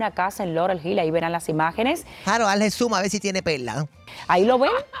apareció en una casa en Laurel Hill. Ahí verán las imágenes. Claro, hazle zoom a ver si tiene perla. Ahí lo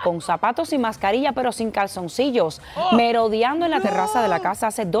ven, con zapatos y mascarilla, pero sin calzoncillos, merodeando en la terraza de la casa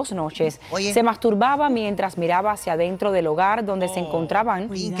hace 2 noches. Se masturbaba mientras miraba hacia adentro del hogar donde se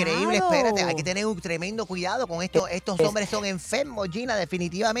encontraban. Increíble, espérate, hay que tener un tremendo cuidado con esto. Estos hombres son enfermos, Gina,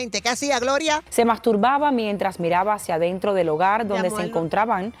 definitivamente. ¿Qué hacía, Gloria? Se masturbaba mientras miraba hacia adentro del hogar donde se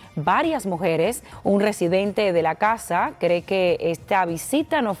encontraban varias mujeres. Un residente de la casa cree que esta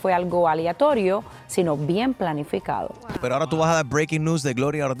visita no fue algo aleatorio, sino bien planificado. Pero ahora tú vas a dar breaking news de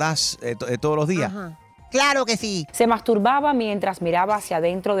Gloria Ordaz todos los días. Ajá. Claro que sí. Se masturbaba mientras miraba hacia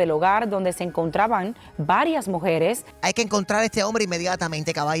adentro del hogar donde se encontraban varias mujeres. Hay que encontrar a este hombre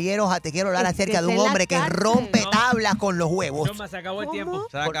inmediatamente, caballeros. Te quiero hablar acerca de un hombre que rompe tablas con los huevos. Se acabó el tiempo.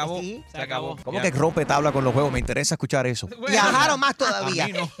 Se acabó. ¿Cómo que rompe tabla con los huevos? Me interesa escuchar eso. Y a Jaro más todavía.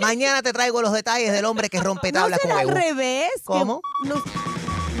 Mañana te traigo los detalles del hombre que rompe tablas con huevos. ¿No será al revés? ¿Cómo?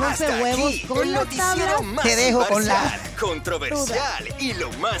 No sé, huevos con las tablas. Te dejo con la... controversial y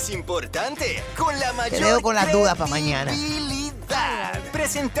lo más importante, con la mayor Te dejo con las dudas para mañana.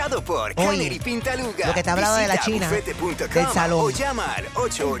 Presentado por Oye, Caleri Pintaluga. lo que te hablaba de la China, del salón. O llama al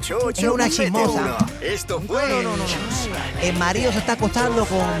 888 Es una chismosa. Esto fue... No. El marido se está acostando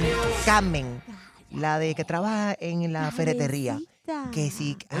con Carmen, la de que trabaja en la ferretería. Que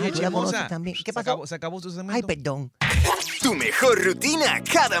sí. Tú la conoces también. ¿Qué pasó? Se acabó tu segmento. Ay, perdón. Tu mejor rutina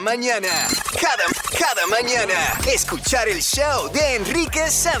cada mañana. Cada mañana. Escuchar el show de Enrique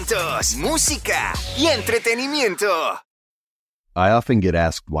Santos. Música y entretenimiento. I often get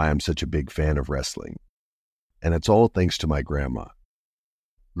asked why I'm such a big fan of wrestling. And it's all thanks to my grandma.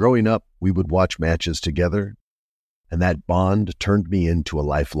 Growing up, we would watch matches together, and that bond turned me into a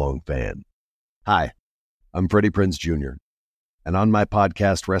lifelong fan. Hi, I'm Freddie Prinze Jr., and on my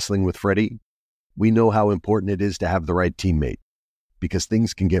podcast, Wrestling with Freddie, we know how important it is to have the right teammate, because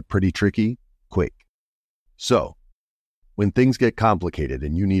things can get pretty tricky quick. So, when things get complicated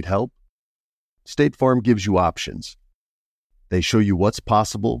and you need help, State Farm gives you options. They show you what's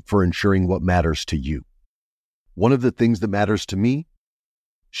possible for ensuring what matters to you. One of the things that matters to me,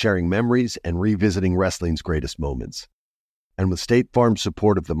 sharing memories and revisiting wrestling's greatest moments. And with State Farm's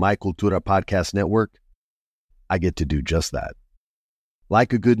support of the My Cultura Podcast Network, I get to do just that.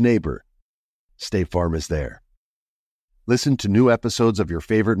 Like a good neighbor, State Farm is there. Listen to new episodes of your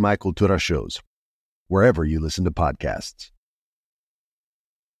favorite My Cultura shows, wherever you listen to podcasts.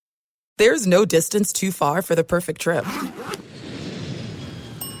 There's no distance too far for the perfect trip.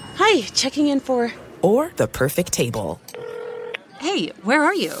 Hi, checking in for... Or the perfect table. Hey, where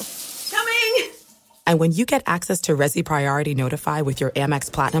are you? Coming! And when you get access to Resi Priority Notify with your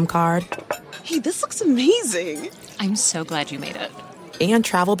Amex Platinum card... Hey, this looks amazing. I'm so glad you made it. And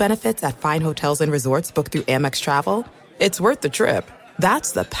travel benefits at fine hotels and resorts booked through Amex Travel, it's worth the trip.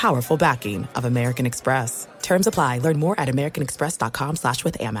 That's the powerful backing of American Express. Terms apply. Learn more at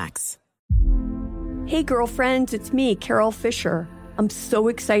americanexpress.com/withAmex. Hey, girlfriends, it's me, Carol Fisher. I'm so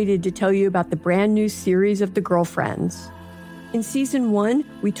excited to tell you about the brand new series of The Girlfriends. In season 1,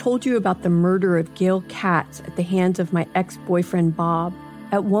 we told you about the murder of Gail Katz at the hands of my ex-boyfriend, Bob.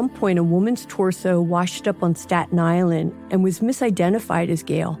 At one point, a woman's torso washed up on Staten Island and was misidentified as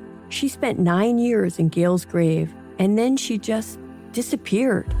Gail. She spent 9 years in Gail's grave, and then she just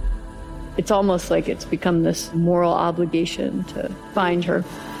disappeared. It's almost like it's become this moral obligation to find her.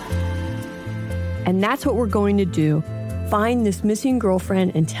 And that's what we're going to do. Find this missing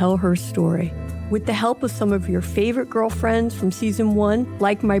girlfriend and tell her story. With the help of some of your favorite girlfriends from season 1,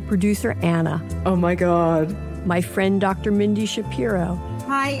 like my producer, Anna. Oh my God. My friend, Dr. Mindy Shapiro.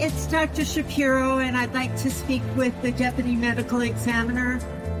 Hi, it's Dr. Shapiro, and I'd like to speak with the Deputy Medical Examiner.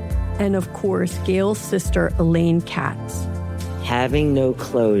 And of course, Gail's sister, Elaine Katz. Having no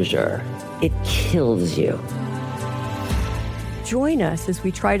closure, it kills you. Join us as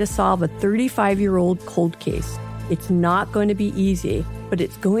we try to solve a 35-year-old cold case. It's not going to be easy, but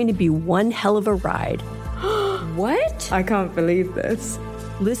it's going to be one hell of a ride. What? I can't believe this.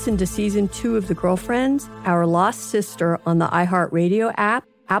 Listen to season 2 of The Girlfriends, Our Lost Sister on the iHeartRadio app,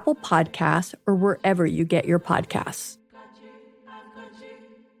 Apple Podcasts, or wherever you get your podcasts.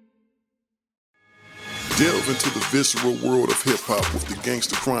 Delve into the visceral world of hip-hop with the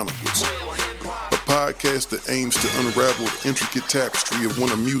Gangster Chronicles, a podcast that aims to unravel the intricate tapestry of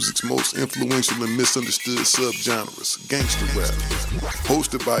one of music's most influential and misunderstood subgenres, gangster rap.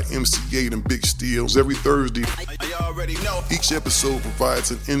 Hosted by MC8 and Big Steels every Thursday, each episode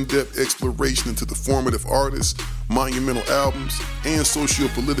provides an in-depth exploration into the formative artists, monumental albums, and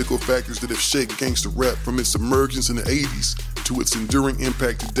socio-political factors that have shaped gangster rap from its emergence in the 80s to its enduring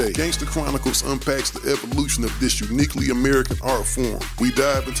impact today. Gangster Chronicles unpacks the evolution of this uniquely American art form. We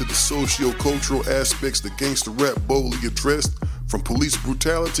dive into the socio-cultural aspects that gangster rap boldly addressed, From police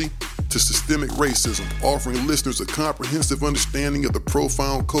brutality to systemic racism, offering listeners a comprehensive understanding of the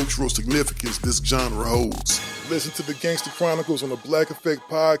profound cultural significance this genre holds. Listen to the Gangster Chronicles on the Black Effect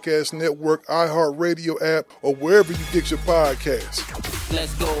Podcast Network, iHeartRadio app, or wherever you get your podcasts.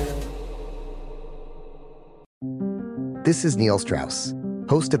 Let's go. This is Neil Strauss,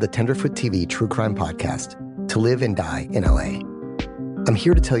 host of the Tenderfoot TV True Crime Podcast, To Live and Die in LA. I'm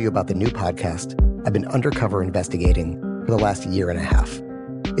here to tell you about the new podcast I've been undercover investigating for the last year and a half.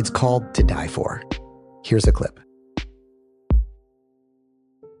 It's called To Die For. Here's a clip.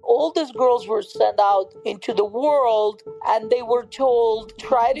 All these girls were sent out into the world and they were told,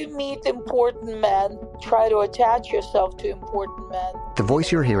 try to meet important men, try to attach yourself to important men. The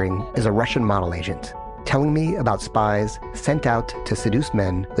voice you're hearing is a Russian model agent telling me about spies sent out to seduce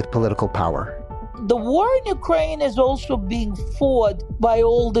men with political power. The war in Ukraine is also being fought by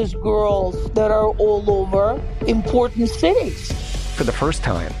all these girls that are all over important cities. For the first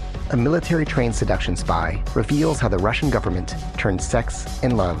time, a military-trained seduction spy reveals how the Russian government turned sex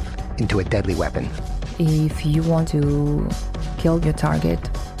and love into a deadly weapon. If you want to kill your target,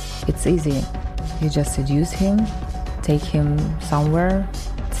 it's easy. You just seduce him, take him somewhere,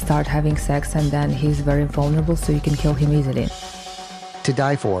 start having sex, and then he's very vulnerable, so you can kill him easily. To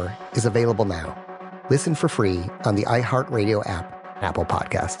Die For is available now. Listen for free on the iHeartRadio app, Apple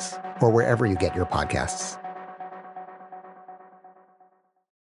Podcasts, or wherever you get your podcasts.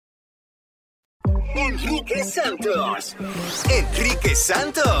 Enrique Santos. Enrique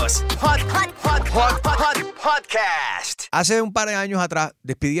Santos. Podcast. Hace un par de años atrás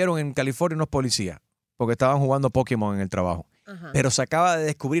despidieron en California unos policías porque estaban jugando Pokémon en el trabajo. Ajá. Pero se acaba de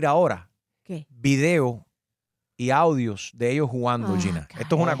descubrir ahora ¿Qué? video y audios de ellos jugando, Gina.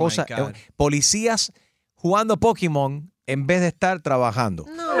 Esto es una cosa. Policías jugando Pokémon en vez de estar trabajando.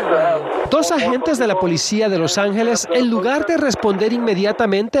 Dos agentes de la policía de Los Ángeles, en lugar de responder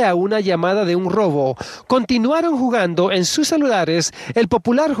inmediatamente a una llamada de un robo, continuaron jugando en sus celulares el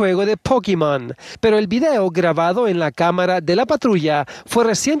popular juego de Pokémon. Pero el video grabado en la cámara de la patrulla fue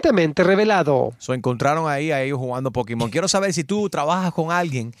recientemente revelado. Encontraron ahí a ellos jugando Pokémon. Quiero saber si tú trabajas con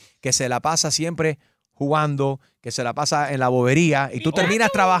alguien que se la pasa siempre jugando, que se la pasa en la bobería y tú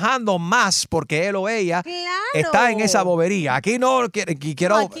terminas trabajando más porque él o ella está en esa bobería. Aquí no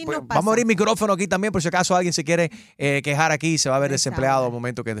quiero, aquí no vamos a abrir micrófono aquí también por si acaso alguien se quiere quejar aquí y se va a ver desempleado al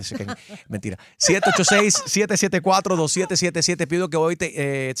momento que se queje. Mentira. 786-774-2777. Pido que hoy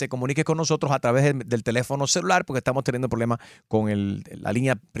se comunique con nosotros a través del teléfono celular porque estamos teniendo problemas con la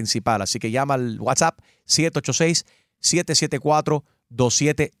línea principal. Así que llama al WhatsApp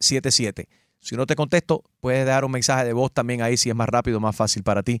 786-774-2777. Si no te contesto, puedes dejar un mensaje de voz también ahí si es más rápido, más fácil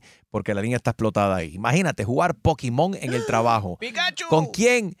para ti, porque la línea está explotada ahí. Imagínate jugar Pokémon en el trabajo. ¡Pikachu! ¿Con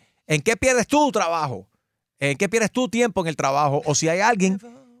quién? ¿En qué pierdes tu trabajo? ¿En qué pierdes tu tiempo en el trabajo? O si hay alguien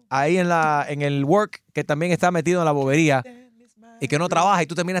ahí en el work que también está metido en la bobería y que no trabaja y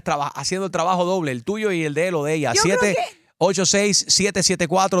tú terminas haciendo el trabajo doble, el tuyo y el de él o de ella.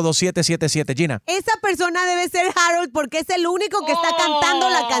 786-774-2777. Gina. Esa persona debe ser Harold porque es el único que está cantando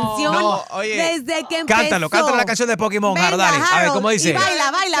la canción desde que empezó. Cántalo la canción de Pokémon, venga, Harold. Dale. A ver, ¿cómo dice? Y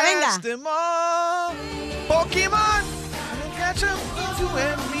baila, venga. Pokémon.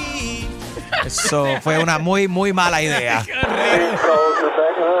 Eso fue una muy, muy mala idea.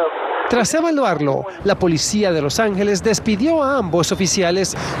 Tras evaluarlo, la policía de Los Ángeles despidió a ambos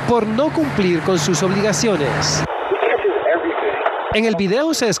oficiales por no cumplir con sus obligaciones. En el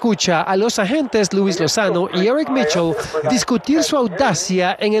video se escucha a los agentes Luis Lozano y Eric Mitchell discutir su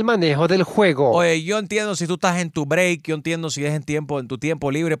audacia en el manejo del juego. Oye, yo entiendo si tú estás en tu break, yo entiendo si es en tu tiempo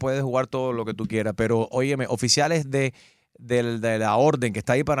libre, puedes jugar todo lo que tú quieras, pero óyeme, oficiales de la orden que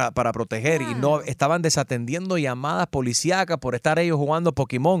está ahí para proteger y no estaban desatendiendo llamadas policíacas por estar ellos jugando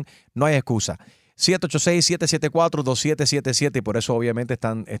Pokémon, no hay excusa. 786-774-2777 y por eso obviamente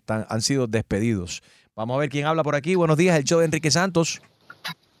han sido despedidos. Vamos a ver quién habla por aquí. Buenos días, el show de Enrique Santos.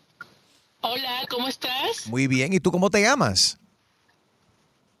 Hola, ¿cómo estás? Muy bien, ¿y tú cómo te llamas?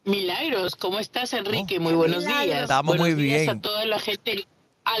 Milagros, ¿cómo estás, Enrique? Muy buenos días. Estamos muy bien. A toda la gente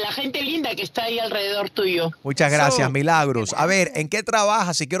linda que está ahí alrededor tuyo. Muchas gracias, Milagros. A ver, ¿en qué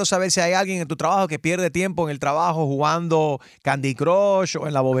trabajas? Si quiero saber si hay alguien en tu trabajo que pierde tiempo en el trabajo jugando Candy Crush o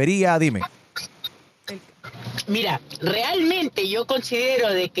en la bobería, dime. Mira, realmente yo considero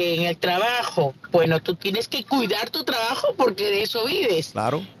de que en el trabajo, bueno, tú tienes que cuidar tu trabajo porque de eso vives.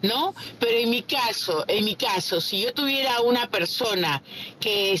 Claro. ¿No? Pero en mi caso, si yo tuviera una persona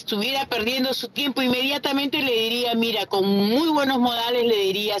que estuviera perdiendo su tiempo, inmediatamente le diría, mira, con muy buenos modales le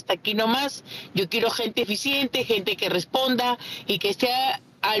diría, hasta aquí nomás, yo quiero gente eficiente, gente que responda y que sea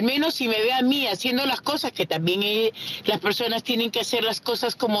al menos si me ve a mí haciendo las cosas, que también las personas tienen que hacer las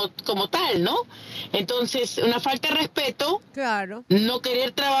cosas como tal, ¿no? Entonces, una falta de respeto, claro, no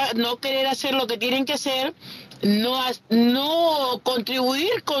querer hacer lo que tienen que hacer, no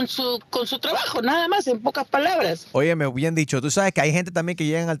contribuir con su trabajo, nada más, en pocas palabras. Óyeme, bien dicho. Tú sabes que hay gente también que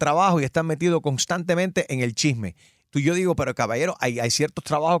llegan al trabajo y están metidos constantemente en el chisme. Yo digo, pero caballero, hay ciertos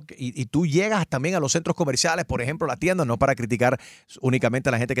trabajos y tú llegas también a los centros comerciales, por ejemplo, la tienda, no para criticar únicamente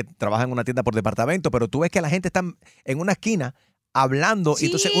a la gente que trabaja en una tienda por departamento, pero tú ves que la gente está en una esquina hablando y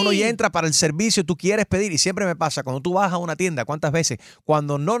entonces uno ya entra para el servicio, tú quieres pedir y siempre me pasa, cuando tú vas a una tienda, ¿cuántas veces?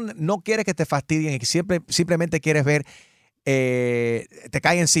 Cuando no quieres que te fastidien y que simplemente quieres ver, te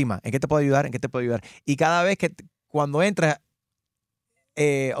cae encima, ¿en qué te puedo ayudar? ¿En qué te puedo ayudar? Y cada vez que cuando entras,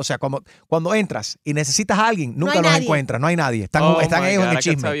 cuando entras y necesitas a alguien, nunca los encuentras, no hay nadie. Están ellos en el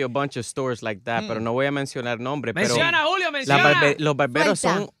chisme. I can tell you a bunch of stores like that, pero no voy a mencionar nombres. Menciona, Julio, menciona. Los barberos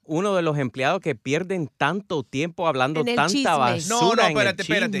son uno de los empleados que pierden tanto tiempo hablando tanta basura en el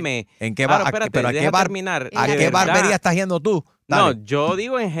chisme. ¿En qué ¿A qué barbería estás yendo tú? Dale. No, yo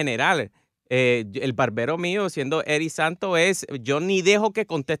digo en general. El barbero mío, siendo Eri Santo, yo ni dejo que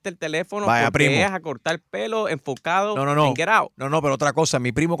conteste el teléfono. Vaya, porque primo. es a cortar pelo enfocado en get out. No, pero otra cosa,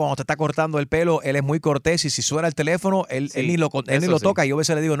 mi primo cuando te está cortando el pelo, él es muy cortés y si suena el teléfono, él ni lo toca y yo a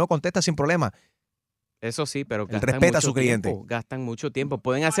veces le digo, no, contesta sin problema. Eso sí, pero él respeta a su cliente. Gastan mucho tiempo.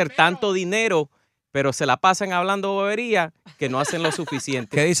 Pueden hacer tanto dinero, pero se la pasan hablando bobería que no hacen lo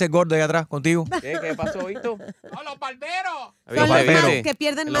suficiente. ¿Qué dice el gordo ahí atrás contigo? ¿Qué pasó, Hito? ¡No, los barberos! Son los que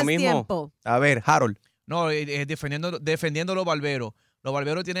pierden más tiempo. A ver, Harold. No, defendiendo los barberos. Los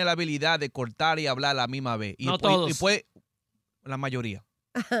barberos tienen la habilidad de cortar y hablar a la misma vez. No todos. La mayoría.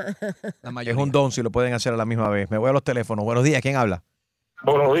 Es un don si lo pueden hacer a la misma vez. Me voy a los teléfonos. Buenos días, ¿quién habla?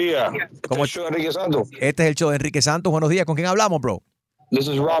 Buenos días. ¿Cómo Este es el show de Enrique Santos. Este es el show de Enrique Santos. Buenos días, ¿con quién hablamos, bro? This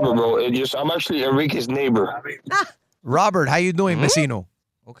is Robert, bro. I'm actually Enrique's neighbor. Robert, how you doing, vecino?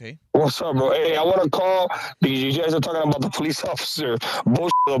 Okay. What's up, bro? Hey, I want to call because you guys are talking about the police officer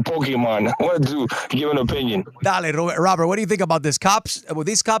bullshit of Pokemon. I want to give an opinion. Dale, Robert, what do you think about this?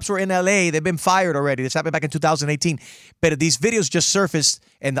 These cops were in L.A. They've been fired already. This happened back in 2018. But these videos just surfaced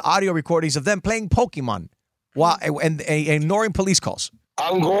and the audio recordings of them playing Pokemon while and ignoring police calls.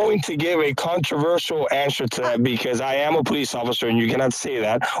 I'm going to give a controversial answer to that because I am a police officer and you cannot say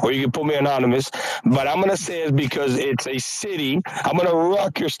that, or you can put me anonymous. But I'm going to say it because it's a city. I'm going to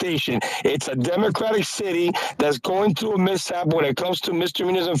rock your station. It's a democratic city that's going through a mishap when it comes to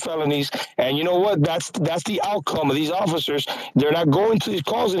misdemeanors and felonies. And you know what? That's the outcome of these officers. They're not going to these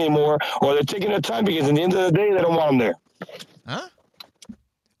calls anymore, or they're taking their time because at the end of the day, they don't want them there. ¿Ah?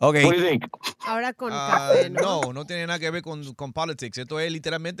 Okay. What do you think? Ahora con café, ¿no? No tiene nada que ver con politics. Esto es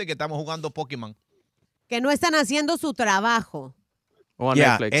literalmente que estamos jugando Pokémon. Que no están haciendo su trabajo. O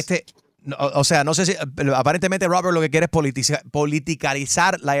Netflix. No sé si aparentemente Robert lo que quiere es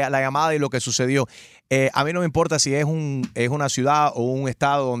politicalizar la llamada y lo que sucedió. A mí no me importa si es una ciudad o un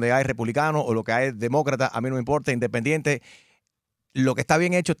estado donde hay republicanos o lo que hay demócratas. A mí no me importa, independiente. Lo que está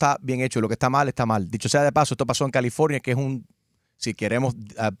bien hecho, lo que está mal, está mal. Dicho sea de paso, esto pasó en California, que es si queremos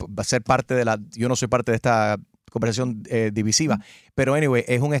ser parte de yo no soy parte de esta conversación divisiva, pero anyway,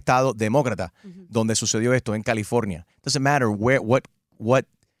 es un estado demócrata donde sucedió esto, en California. Doesn't matter what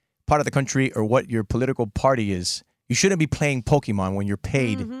part of the country or what your political party is. You shouldn't be playing Pokemon when you're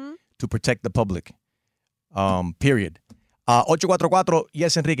paid to protect the public. Period. 844,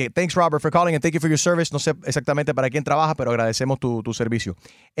 yes, Enrique. Thanks, Robert, for calling and thank you for your service. No sé exactamente para quién trabaja, pero agradecemos tu servicio.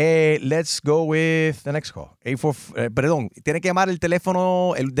 Let's go with the next call. Perdón, tiene que llamar el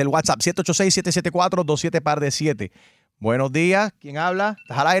teléfono del WhatsApp, 786-774-27. Buenos días, ¿quién habla?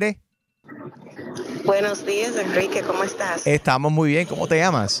 ¿Estás al aire? Buenos días, Enrique, ¿cómo estás? Estamos muy bien, ¿cómo te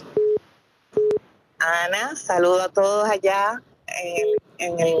llamas? Ana, saludo a todos allá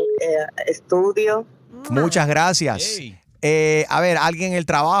en el estudio. Muchas gracias. Hey. A ver, ¿alguien en el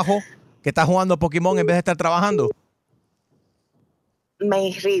trabajo que está jugando Pokémon en vez de estar trabajando? Me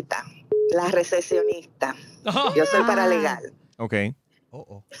irrita, la recepcionista. Yo soy paralegal. Ok.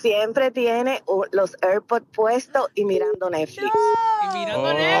 Siempre tiene los AirPods puestos y mirando Netflix. Y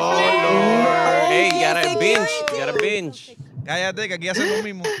mirando Netflix. No. Hey, got a binge. Cállate, que aquí hacen lo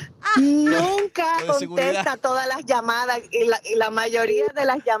mismo. Nunca contesta todas las llamadas y la mayoría de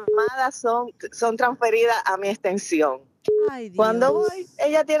las llamadas son transferidas a mi extensión. Ay, Dios. Cuando voy,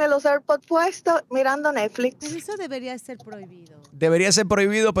 ella tiene los AirPods puestos mirando Netflix. Pero eso debería ser prohibido. Debería ser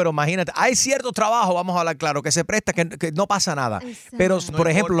prohibido, pero imagínate, hay cierto trabajo, vamos a hablar claro, que se presta, que no pasa nada. Exacto. Pero, No por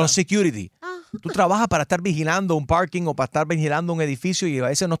ejemplo, importa. los security. Tú trabajas para estar vigilando un parking o para estar vigilando un edificio y a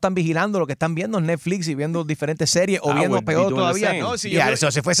veces no están vigilando, lo que están viendo es Netflix y viendo diferentes series o viendo peor todavía. No, si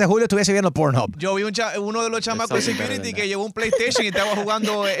si fuese Julio estuviese viendo Pornhub. Yo vi uno de los chamacos de security que llevó un PlayStation y estaba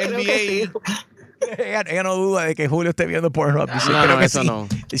jugando NBA. Ella no duda de que Julio esté viendo Pornhub. No, eso no.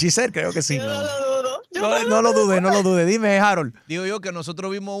 Giselle, creo que sí. No lo dude. Dime, Harold. Digo yo que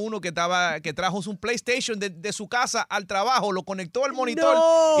nosotros vimos uno que trajo un PlayStation de su casa al trabajo, lo conectó al monitor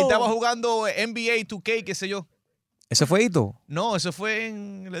y estaba jugando NBA 2K, qué sé yo. ¿Ese fue Hito? No, eso fue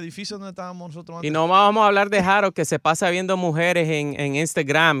en el edificio donde estábamos nosotros antes. Y no vamos a hablar de Harold, que se pasa viendo mujeres en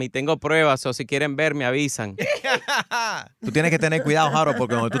Instagram y tengo pruebas, o si quieren ver, me avisan. Tú tienes que tener cuidado, Harold,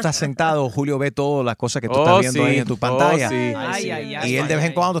 porque cuando tú estás sentado, Julio ve todas las cosas que tú estás viendo ahí en tu pantalla. Y él de vez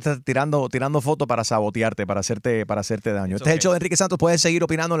en cuando está tirando fotos para sabotearte, para hacerte daño. Este es el show de Enrique Santos. Puedes seguir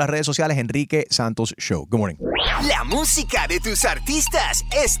opinando en las redes sociales, Enrique Santos Show. Good morning. La música de tus artistas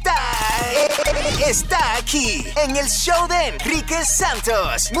está aquí en el show de Enrique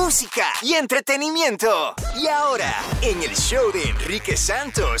Santos. Música y entretenimiento. Y ahora, en el show de Enrique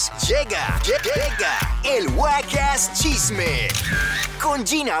Santos, llega el Wackass Chisme con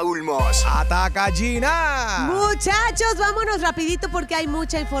Gina Ulmos. ¡Ataca, Gina! Muchachos, vámonos rapidito porque hay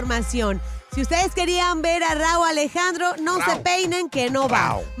mucha información. Si ustedes querían ver a Rauw Alejandro, no se peinen que no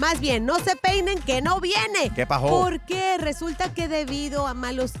va. Más bien, no se peinen que no viene. ¿Qué pasó? Porque resulta que debido a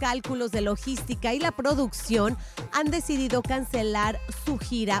malos cálculos de logística y la producción, han decidido cancelar su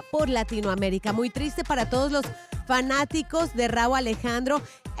gira por Latinoamérica. Muy triste para todos los fanáticos de Rauw Alejandro.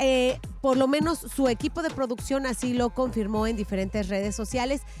 Por lo menos su equipo de producción así lo confirmó en diferentes redes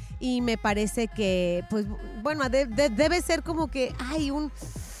sociales. Y me parece que, pues, bueno, debe ser como que hay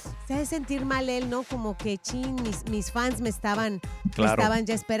se ha de sentir mal él, ¿no? Como que, mis fans me estaban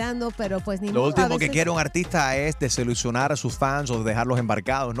ya esperando, pero pues ni modo. Lo último que quiere un artista es desilusionar a sus fans o dejarlos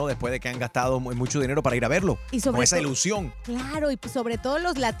embarcados, ¿no? Después de que han gastado mucho dinero para ir a verlo. Y con esa ilusión. Claro, y sobre todo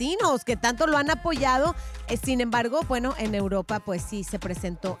los latinos, que tanto lo han apoyado. Sin embargo, bueno, en Europa, pues sí, se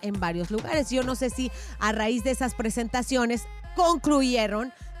presentó en varios lugares. Yo no sé si a raíz de esas presentaciones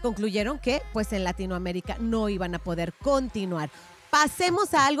concluyeron que, pues en Latinoamérica no iban a poder continuar.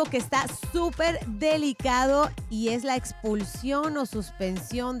 Pasemos a algo que está súper delicado y es la expulsión o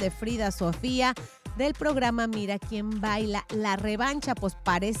suspensión de Frida Sofía del programa Mira Quién Baila. La revancha, pues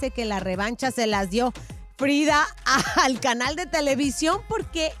parece que la revancha se las dio Frida al canal de televisión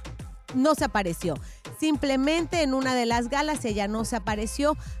porque no se apareció. Simplemente en una de las galas ella no se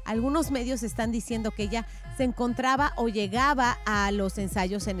apareció. Algunos medios están diciendo que ella se encontraba o llegaba a los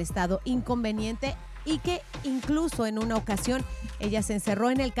ensayos en estado inconveniente y que incluso en una ocasión ella se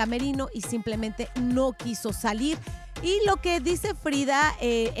encerró en el camerino y simplemente no quiso salir. Y lo que dice Frida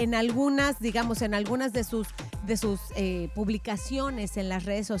en algunas de sus publicaciones en las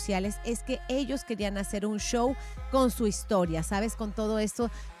redes sociales es que ellos querían hacer un show con su historia, ¿sabes? Con todo esto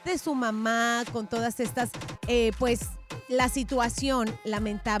de su mamá, con todas estas, pues la situación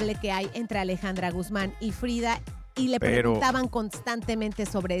lamentable que hay entre Alejandra Guzmán y Frida. Y le preguntaban constantemente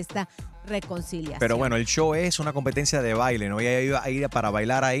sobre esta reconciliación. Pero bueno, el show es una competencia de baile, ¿no? Ella iba a ir para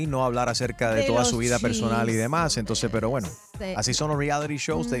bailar ahí, no hablar acerca de toda su vida personal y demás. Entonces, pero bueno, así son los reality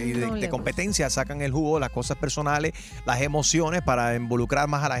shows de competencia. Sacan el jugo, las cosas personales, las emociones para involucrar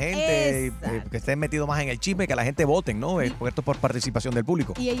más a la gente, que estén metidos más en el chisme, que la gente voten, ¿no? Porque esto es por participación del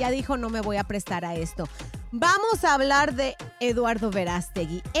público. Y ella dijo, no me voy a prestar a esto. Vamos a hablar de Eduardo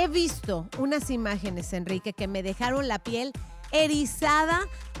Verástegui. He visto unas imágenes, Enrique, que me dejaron la piel erizada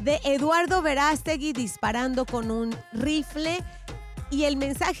de Eduardo Verástegui disparando con un rifle. Y el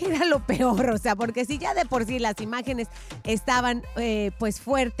mensaje era lo peor, o sea, porque si ya de por sí las imágenes estaban pues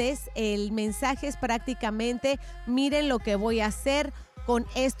fuertes, el mensaje es prácticamente, miren lo que voy a hacer con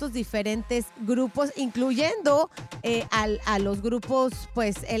estos diferentes grupos, incluyendo a los grupos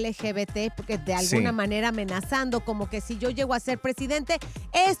pues LGBT, porque de alguna manera amenazando, como que si yo llego a ser presidente,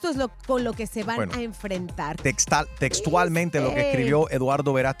 esto es con lo que se van a enfrentar. Textualmente lo que escribió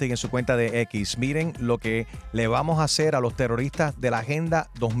Eduardo Verástegui en su cuenta de X. Miren lo que le vamos a hacer a los terroristas de la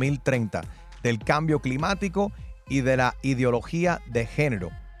Agenda 2030, del cambio climático y de la ideología de género.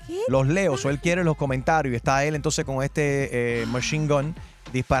 Los leo, él quiere los comentarios y está él entonces con este machine gun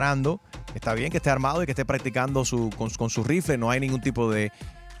disparando. Está bien que esté armado y que esté practicando con su rifle, no hay ningún tipo de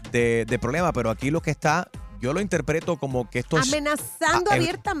problema, pero aquí lo que está, yo lo interpreto como que esto es amenazando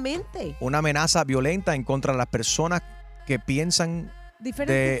abiertamente. Una amenaza violenta en contra de las personas que piensan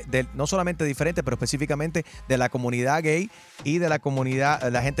no solamente diferente, pero específicamente de la comunidad gay y de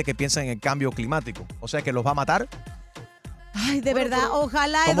la gente que piensa en el cambio climático. O sea, que los va a matar. Ay, de verdad,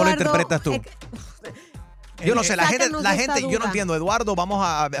 ojalá, ¿Cómo Eduardo, lo interpretas tú? Yo no sé, la gente, duda. yo no entiendo. Eduardo, vamos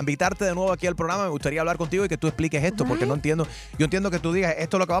a invitarte de nuevo aquí al programa. Me gustaría hablar contigo y que tú expliques esto, porque no entiendo. Yo entiendo que tú digas,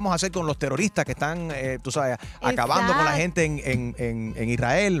 esto es lo que vamos a hacer con los terroristas que están, tú sabes, acabando con la gente en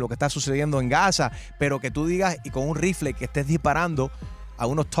Israel, lo que está sucediendo en Gaza, pero que tú digas y con un rifle que estés disparando a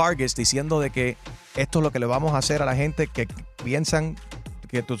unos targets diciendo de que esto es lo que le vamos a hacer a la gente que piensan,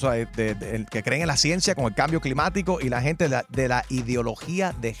 que tú sabes, que creen en la ciencia con el cambio climático y la gente de la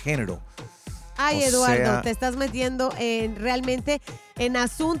ideología de género. Ay, Eduardo, te estás metiendo realmente en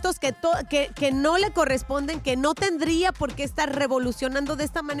asuntos que no le corresponden, que no tendría por qué estar revolucionando de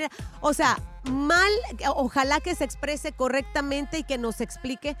esta manera. O sea, ojalá que se exprese correctamente y que nos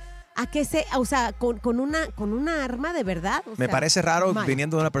explique a qué con una arma de verdad. Me parece raro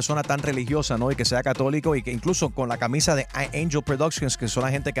viniendo de una persona tan religiosa, ¿no? Y que sea católico y que incluso con la camisa de Angel Productions, que son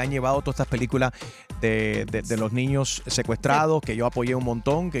la gente que han llevado todas estas películas de los niños secuestrados, que yo apoyé un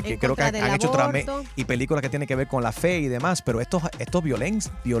montón, que creo que han hecho y películas que tienen que ver con la fe y demás, pero esto es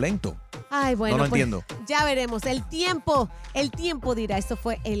violento. Ay, bueno, no lo entiendo. Ya veremos. El tiempo dirá. Esto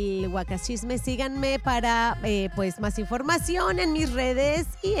fue el Guacachisme. Síganme para más información en mis redes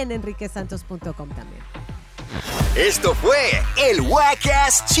y en enriquesantos.com también. Esto fue el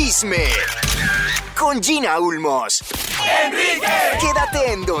Wacas Chisme con Gina Ulmos. ¡Enrique!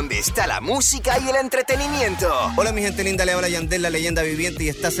 Quédate en donde está la música y el entretenimiento. Hola, mi gente linda, le habla Yandel, la leyenda viviente, y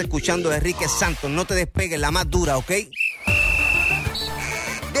estás escuchando a Enrique Santos. No te despegues, la más dura, ¿ok?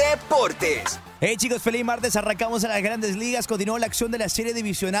 Deportes. Hey chicos, feliz martes, arrancamos a las grandes ligas, continuó la acción de la serie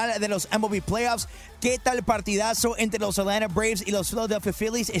divisional de los MLB Playoffs. ¿Qué tal partidazo entre los Atlanta Braves y los Philadelphia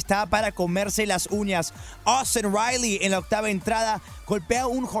Phillies? Está para comerse las uñas. Austin Riley en la octava entrada golpea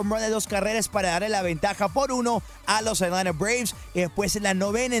un home run de 2 carreras para darle la ventaja por 1 a los Atlanta Braves. Y después en la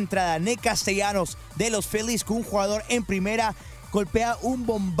novena entrada, Nick Castellanos de los Phillies con un jugador en primera golpea un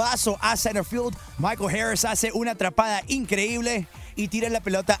bombazo a center field. Michael Harris hace una atrapada increíble y tira la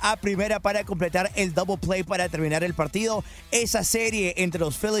pelota a primera para completar el double play para terminar el partido. Esa serie entre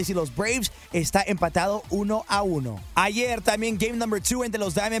los Phillies y los Braves está empatado 1-1. Ayer también game number 2 entre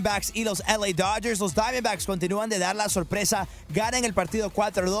los Diamondbacks y los LA Dodgers. Los Diamondbacks continúan de dar la sorpresa, ganan el partido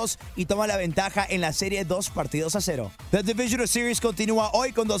 4-2 y toman la ventaja en la serie 2-0. The Divisional Series continúa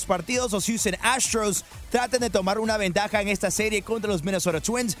hoy con 2 partidos. Los Houston Astros tratan de tomar una ventaja en esta serie contra los Minnesota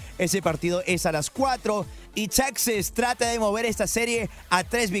Twins. Ese partido es a las 4. Y Texas trata de mover esta serie a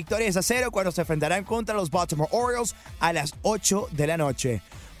 3-0 cuando se enfrentarán contra los Baltimore Orioles a las 8 de la noche.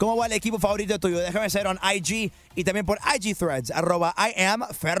 ¿Cómo va el equipo favorito tuyo? Déjame saber en IG y también por IG Threads,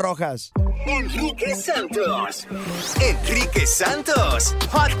 @IamFerRojas. Enrique Santos.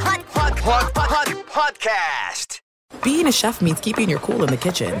 Podcast. Being a chef means keeping your cool in the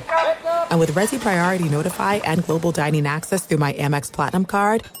kitchen. And with Resi Priority Notify and Global Dining Access through my Amex Platinum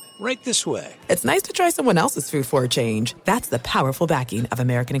card, right this way. It's nice to try someone else's food for a change. That's the powerful backing of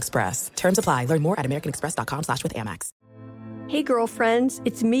American Express. Terms apply. Learn more at americanexpress.com/withAmex. Hey, girlfriends,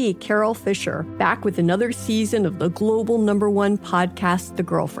 it's me, Carol Fisher, back with another season of the global #1 podcast, The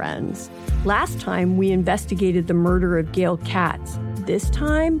Girlfriends. Last time, we investigated the murder of Gail Katz. This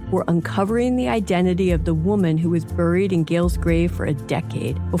time, we're uncovering the identity of the woman who was buried in Gail's grave for a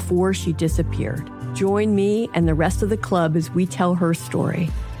decade before she disappeared. Join me and the rest of the club as we tell her story.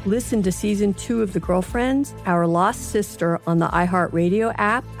 Listen to Season 2 of The Girlfriends, Our Lost Sister on the iHeartRadio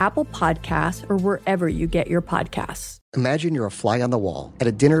app, Apple Podcasts, or wherever you get your podcasts. Imagine you're a fly on the wall at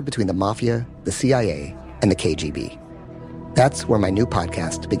a dinner between the mafia, the CIA, and the KGB. That's where my new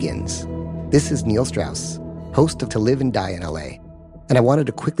podcast begins. This is Neil Strauss, host of To Live and Die in LA. And I wanted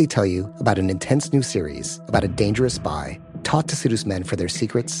to quickly tell you about an intense new series about a dangerous spy taught to seduce men for their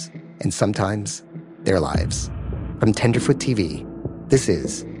secrets and sometimes their lives. From Tenderfoot TV, this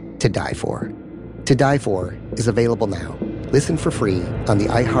is To Die For. To Die For is available now. Listen for free on the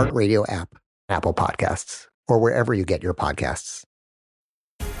iHeartRadio app, Apple Podcasts, or wherever you get your podcasts.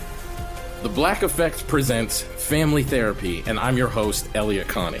 The Black Effect presents Family Therapy, and I'm your host, Elliot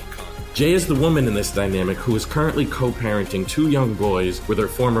Connie. Jay is the woman in this dynamic who is currently co-parenting 2 young boys with her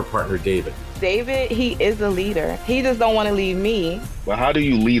former partner, David. David, he is a leader. He just don't want to leave me. But how do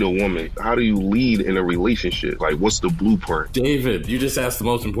you lead a woman? How do you lead in a relationship? Like, what's the blueprint? David, you just asked the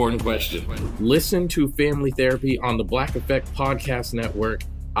most important question. Listen to Family Therapy on the Black Effect Podcast Network,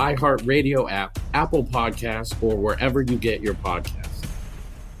 iHeartRadio app, Apple Podcasts, or wherever you get your podcasts.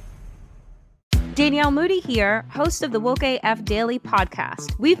 Danielle Moody here, host of the Woke AF Daily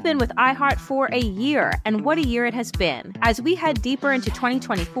podcast. We've been with iHeart for a year, and what a year it has been. As we head deeper into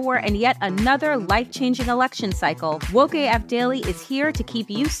 2024 and yet another life-changing election cycle, Woke AF Daily is here to keep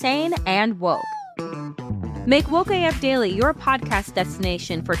you sane and woke. Make Woke AF Daily your podcast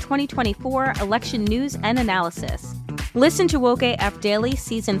destination for 2024 election news and analysis. Listen to Woke AF Daily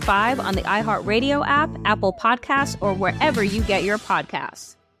Season 5 on the iHeartRadio app, Apple Podcasts, or wherever you get your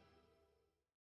podcasts.